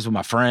on campus with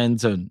my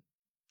friends. And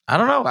I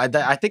don't know.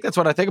 I think that's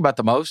what I think about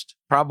the most,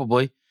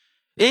 probably.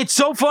 It's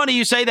so funny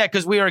you say that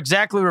because we are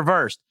exactly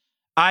reversed.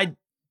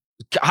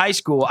 High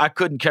school, I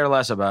couldn't care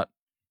less about.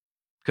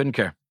 Couldn't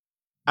care.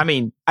 I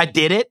mean, I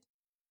did it,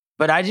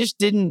 but I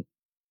didn't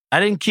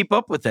keep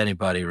up with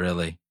anybody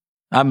really.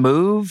 I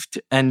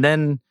moved and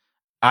then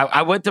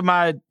I went to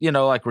my,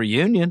 like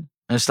reunion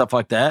and stuff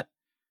like that.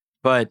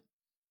 But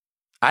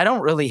I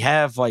don't really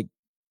have like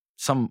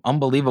some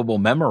unbelievable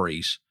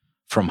memories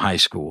from high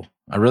school.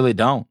 I really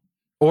don't.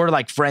 Or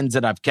like friends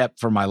that I've kept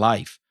for my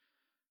life.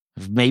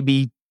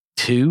 Maybe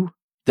 2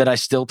 that I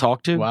still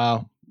talk to.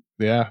 Wow.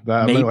 Yeah.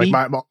 Maybe.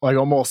 Like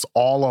almost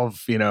all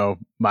of,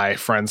 my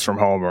friends from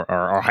home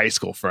are high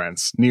school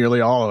friends.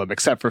 Nearly all of them,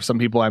 except for some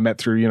people I met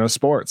through,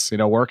 sports,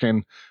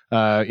 working,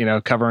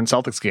 covering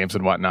Celtics games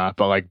and whatnot.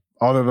 But like,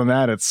 other than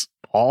that, it's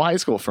all high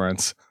school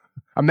friends.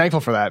 I'm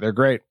thankful for that. They're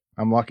great.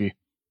 I'm lucky.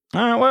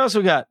 All right. What else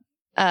we got?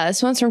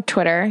 This one's from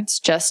Twitter.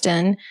 It's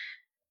Justin.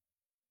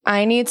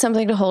 I need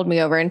something to hold me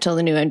over until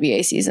the new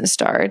NBA season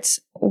starts.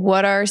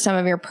 What are some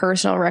of your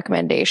personal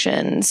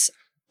recommendations,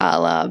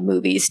 a la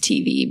movies,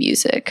 TV,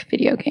 music,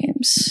 video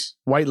games?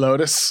 White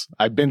Lotus.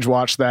 I binge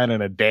watched that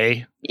in a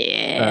day.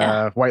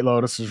 Yeah. White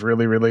Lotus is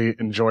really, really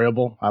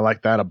enjoyable. I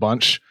like that a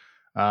bunch.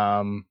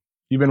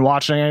 You've been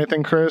watching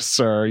anything, Chris?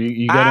 Or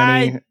you got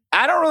any?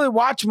 I don't really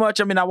watch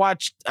much. I mean,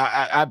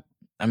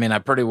 I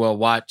pretty well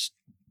watch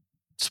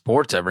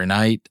sports every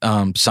night.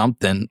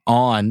 Something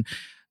on.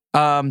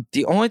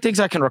 The only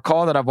things I can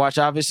recall that I've watched,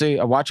 obviously,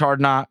 I watch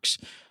Hard Knocks.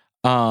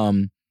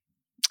 I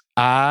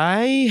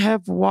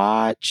have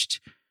watched.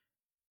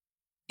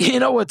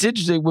 What's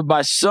interesting with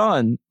my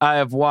son? I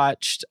have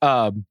watched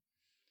some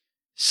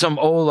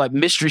old like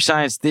Mystery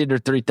Science Theater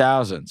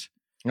 3000s.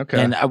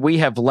 Okay, and we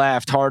have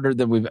laughed harder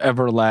than we've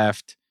ever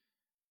laughed,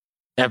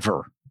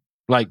 ever.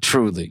 Like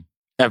truly,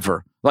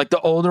 ever. Like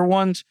the older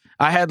ones,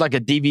 I had like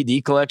a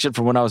DVD collection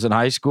from when I was in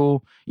high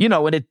school. And I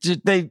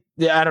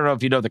don't know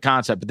if you know the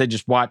concept, but they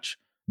just watch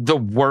the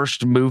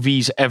worst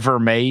movies ever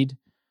made.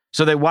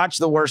 So they watch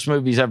the worst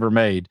movies ever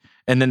made,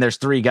 and then there's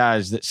 3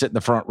 guys that sit in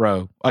the front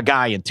row, a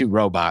guy and 2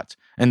 robots,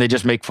 and they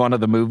just make fun of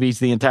the movies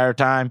the entire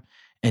time.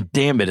 And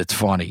damn it, it's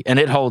funny, and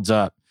it holds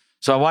up.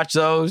 So I watch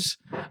those.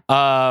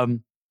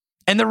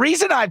 And the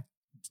reason I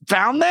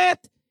found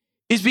that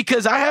is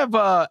because I have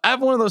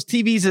one of those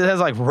TVs that has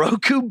like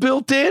Roku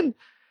built in,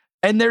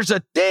 and there's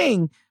a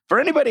thing for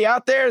anybody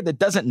out there that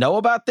doesn't know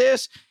about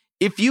this.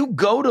 If you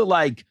go to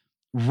like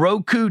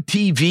Roku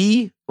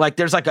TV, like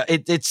there's like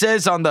it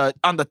says on the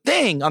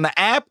thing, on the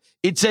app,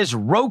 it says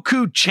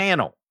Roku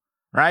channel,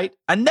 right?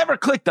 I never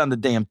clicked on the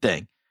damn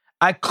thing.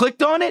 I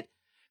clicked on it.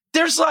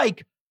 There's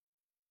like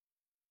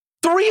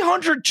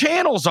 300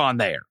 channels on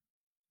there.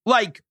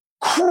 Like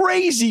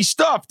crazy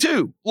stuff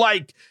too.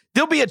 Like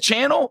there'll be a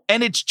channel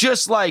and it's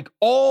just like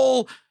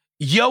all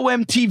Yo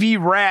MTV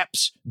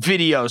Raps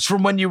videos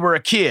from when you were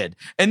a kid.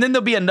 And then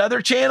there'll be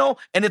another channel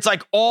and it's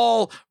like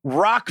all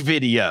rock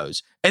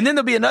videos. And then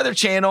there'll be another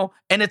channel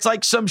and it's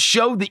like some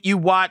show that you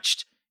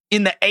watched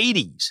in the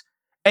 80s.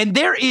 And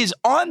there is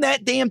on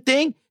that damn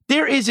thing,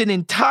 there is an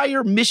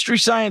entire Mystery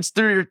Science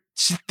Theater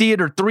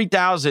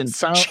 3000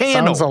 channel.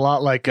 Sounds a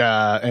lot like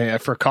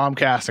for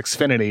Comcast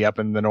Xfinity up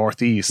in the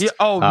Northeast. Yeah,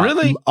 oh,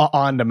 really?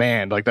 On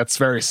demand. Like that's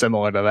very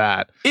similar to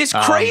that. It's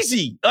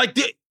crazy. Like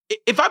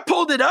if I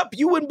pulled it up,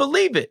 you wouldn't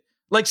believe it.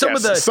 Like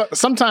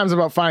sometimes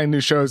about finding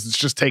new shows, it's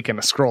just taking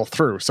a scroll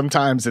through.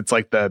 Sometimes it's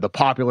like the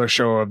popular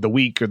show of the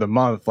week or the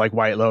month, like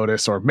White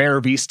Lotus or Mayor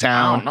of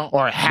Easttown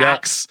or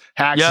Hacks. Yep.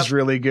 Hacks is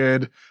really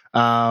good.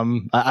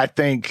 I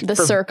think The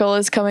Circle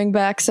is coming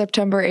back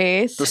September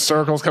 8th. The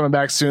Circle's coming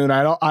back soon.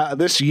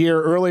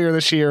 Earlier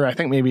this year, I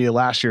think maybe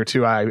last year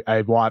too,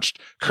 I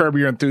watched Curb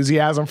Your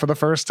Enthusiasm for the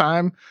first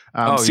time.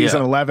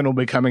 Season 11 will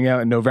be coming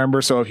out in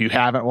November. So if you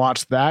haven't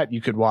watched that,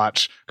 you could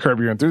watch Curb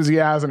Your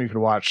Enthusiasm. You could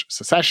watch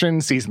Secession.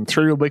 Season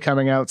 3 will be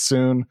coming out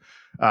soon.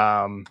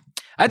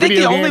 I think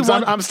the only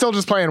one I'm still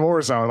just playing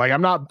Warzone. Like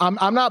I'm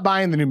not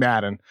buying the new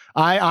Madden.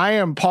 I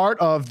am part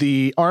of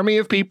the army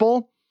of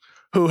people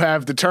who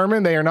have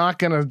determined they are not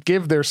going to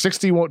give their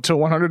 $60 to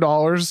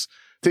 $100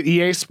 to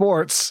EA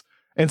Sports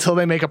until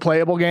they make a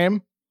playable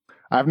game.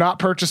 I've not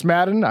purchased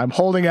Madden. I'm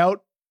holding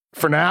out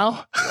for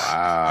now.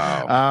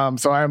 Wow.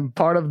 So I'm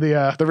part of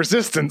the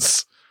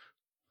resistance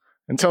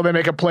until they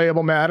make a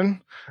playable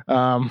Madden.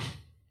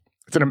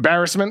 It's an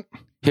embarrassment.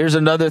 Here's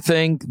another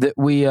thing that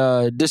we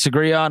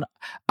disagree on.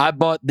 I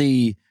bought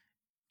the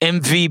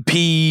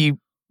MVP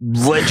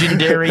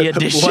Legendary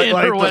Edition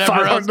like or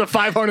whatever. the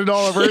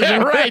 $500 version. Yeah,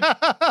 right.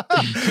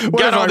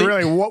 What is it,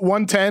 really?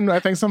 110, I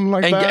think, something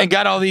like that. And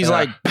got all these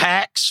like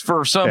packs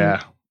for some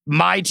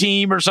my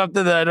team or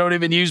something that I don't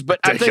even use. But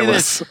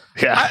ridiculous. I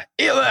tell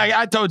you this,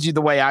 I told you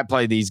the way I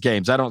play these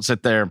games. I don't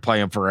sit there and play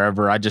them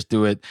forever. I just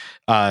do it,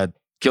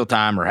 kill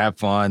time or have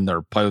fun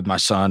or play with my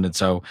son. And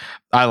so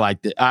I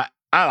liked it. I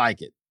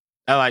like it.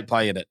 I like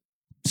playing it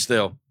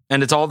still.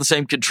 And it's all the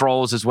same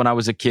controls as when I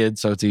was a kid.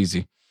 So it's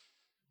easy.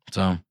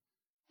 So.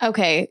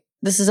 Okay,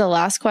 this is a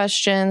last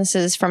question. This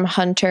is from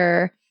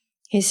Hunter.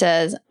 He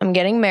says, I'm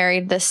getting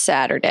married this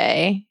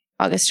Saturday,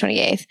 August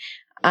 28th.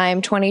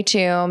 I'm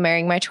 22,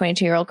 marrying my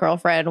 22-year-old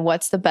girlfriend.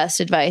 What's the best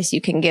advice you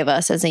can give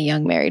us as a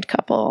young married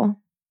couple?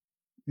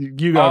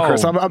 You go,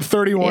 Chris. I'm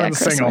 31,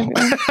 single.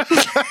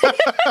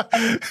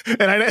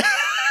 And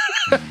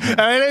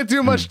I didn't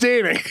do much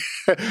dating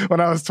when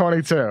I was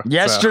 22.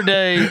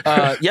 Yesterday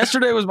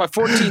was my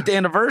 14th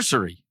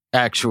anniversary,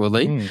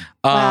 actually.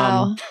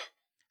 Wow.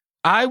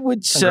 I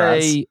would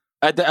say,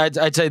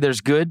 I'd say there's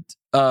good,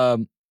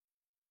 there's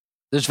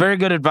very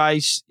good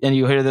advice, and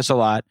you hear this a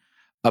lot,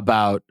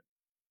 about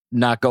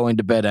not going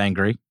to bed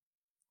angry,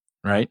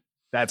 right?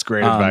 That's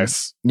great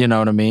advice. You know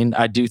what I mean?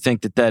 I do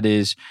think that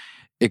is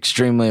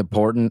extremely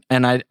important.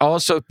 And I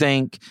also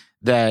think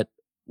that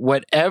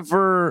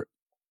whatever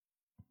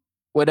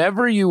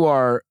you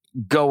are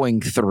going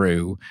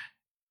through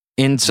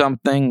in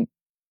something,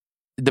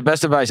 the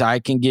best advice I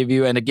can give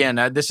you, and again,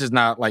 this is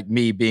not like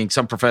me being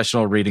some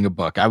professional reading a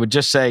book. I would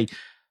just say,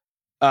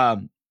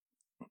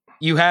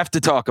 you have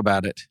to talk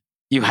about it.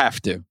 You have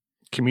to.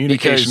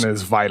 Communication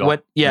is vital.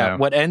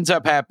 What ends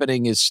up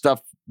happening is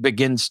stuff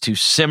begins to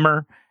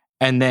simmer,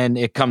 and then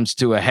it comes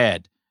to a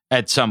head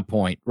at some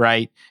point,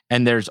 right?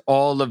 And there's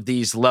all of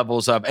these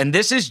levels of, and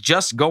this is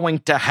just going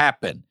to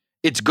happen.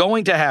 It's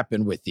going to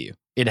happen with you.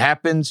 It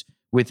happens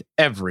with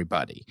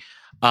everybody.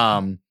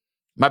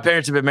 My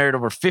parents have been married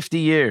over 50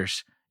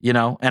 years,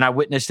 and I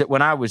witnessed it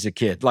when I was a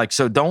kid. Like,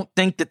 so don't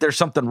think that there's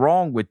something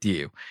wrong with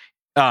you.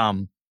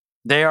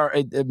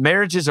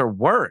 Marriages are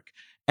work.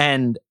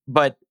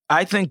 But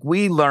I think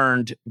we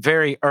learned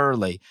very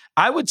early.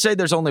 I would say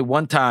there's only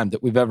one time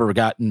that we've ever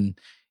gotten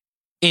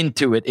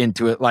into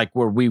it, like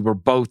where we were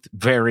both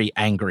very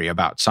angry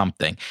about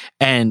something.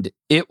 And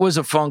it was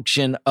a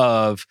function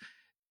of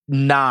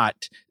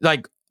not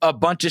like a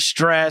bunch of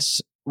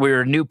stress. We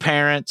were new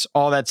parents,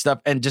 all that stuff,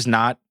 and just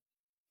not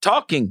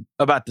talking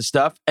about the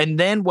stuff. And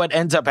then what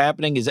ends up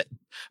happening is that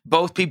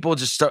both people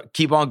just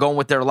keep on going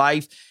with their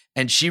life,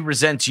 and she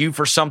resents you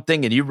for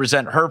something and you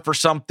resent her for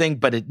something,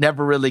 but it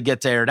never really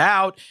gets aired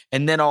out.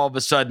 And then all of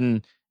a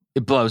sudden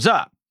it blows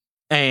up.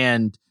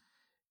 And,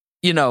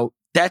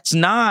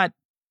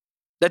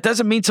 that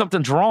doesn't mean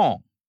something's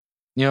wrong.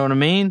 You know what I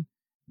mean?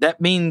 That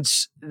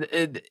means,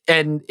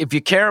 and if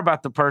you care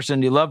about the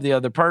person, you love the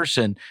other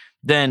person,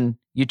 then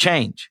you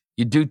change.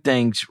 You do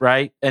things,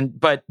 right?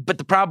 But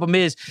the problem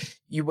is,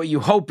 what you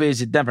hope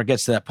is it never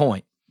gets to that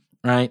point,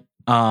 right?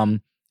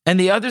 And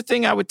the other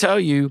thing I would tell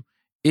you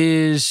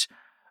is,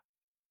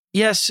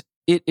 yes,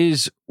 it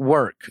is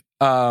work,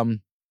 but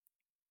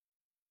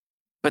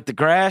the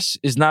grass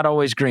is not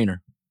always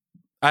greener.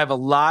 I have a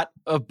lot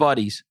of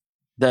buddies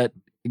that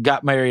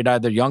got married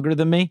either younger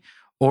than me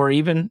or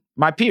even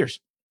my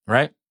peers,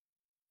 right?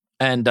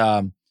 And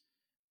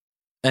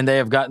they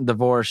have gotten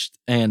divorced,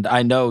 and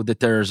I know that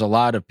there's a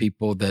lot of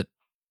people that,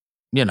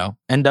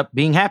 end up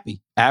being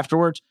happy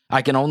afterwards.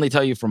 I can only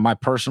tell you from my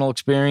personal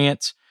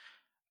experience,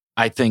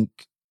 I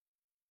think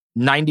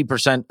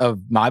 90%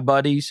 of my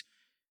buddies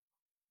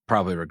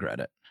probably regret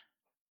it.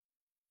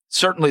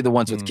 Certainly the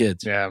ones with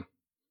kids. Yeah.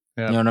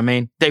 You know what I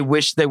mean? They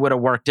wish they would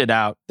have worked it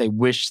out. They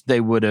wish they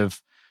would have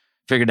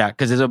figured out,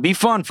 because it'll be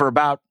fun for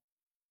about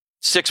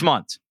 6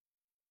 months.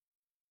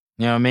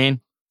 You know what I mean?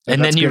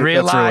 And then you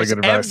realize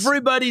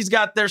everybody's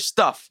got their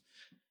stuff.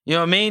 You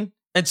know what I mean?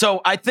 And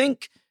so I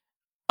think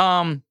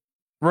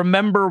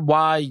remember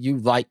why you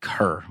like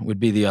her would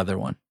be the other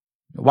one.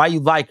 Why you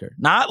like her.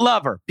 Not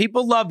love her.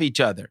 People love each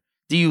other.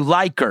 Do you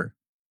like her?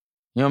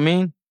 You know what I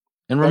mean?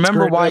 And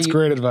remember that's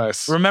great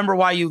advice. Remember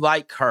why you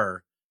like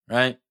her,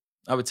 right?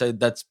 I would say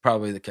that's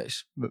probably the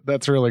case.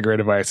 That's really great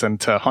advice. And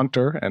to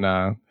Hunter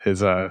and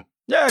his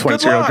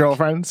 22-year-old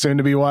girlfriend,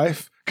 soon-to-be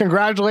wife,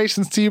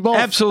 congratulations to you both.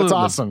 Absolutely. That's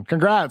awesome.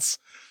 Congrats.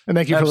 And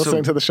thank you for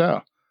listening to the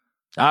show.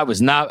 I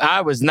was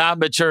not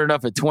mature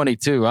enough at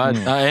 22. I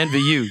envy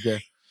you.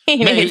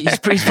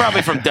 He's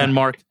probably from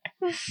Denmark.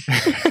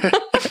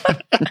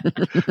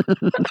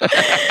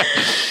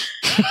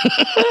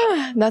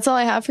 That's all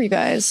I have for you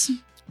guys.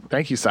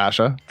 Thank you,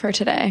 Sasha. For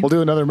today. We'll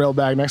do another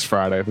mailbag next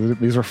Friday.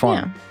 These were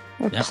fun.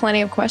 Yeah, with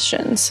plenty of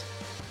questions.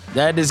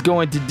 That is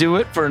going to do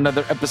it for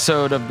another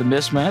episode of The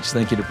Mismatch.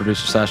 Thank you to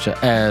producer Sasha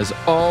as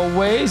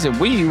always, and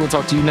we will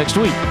talk to you next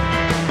week.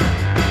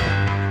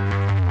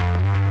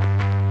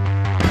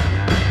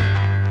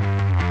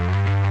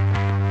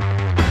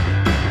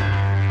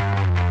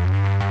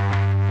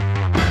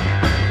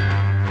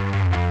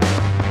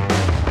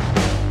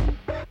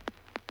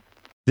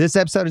 This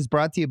episode is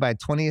brought to you by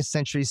 20th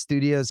Century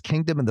Studios'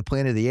 Kingdom of the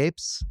Planet of the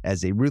Apes.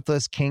 As a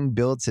ruthless king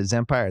builds his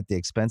empire at the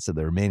expense of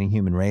the remaining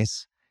human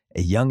race,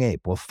 a young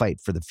ape will fight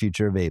for the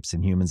future of apes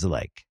and humans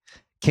alike.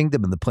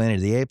 Kingdom of the Planet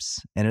of the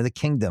Apes. Enter the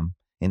kingdom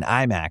in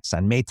IMAX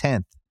on May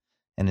 10th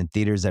and in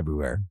theaters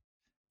everywhere.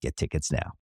 Get tickets now.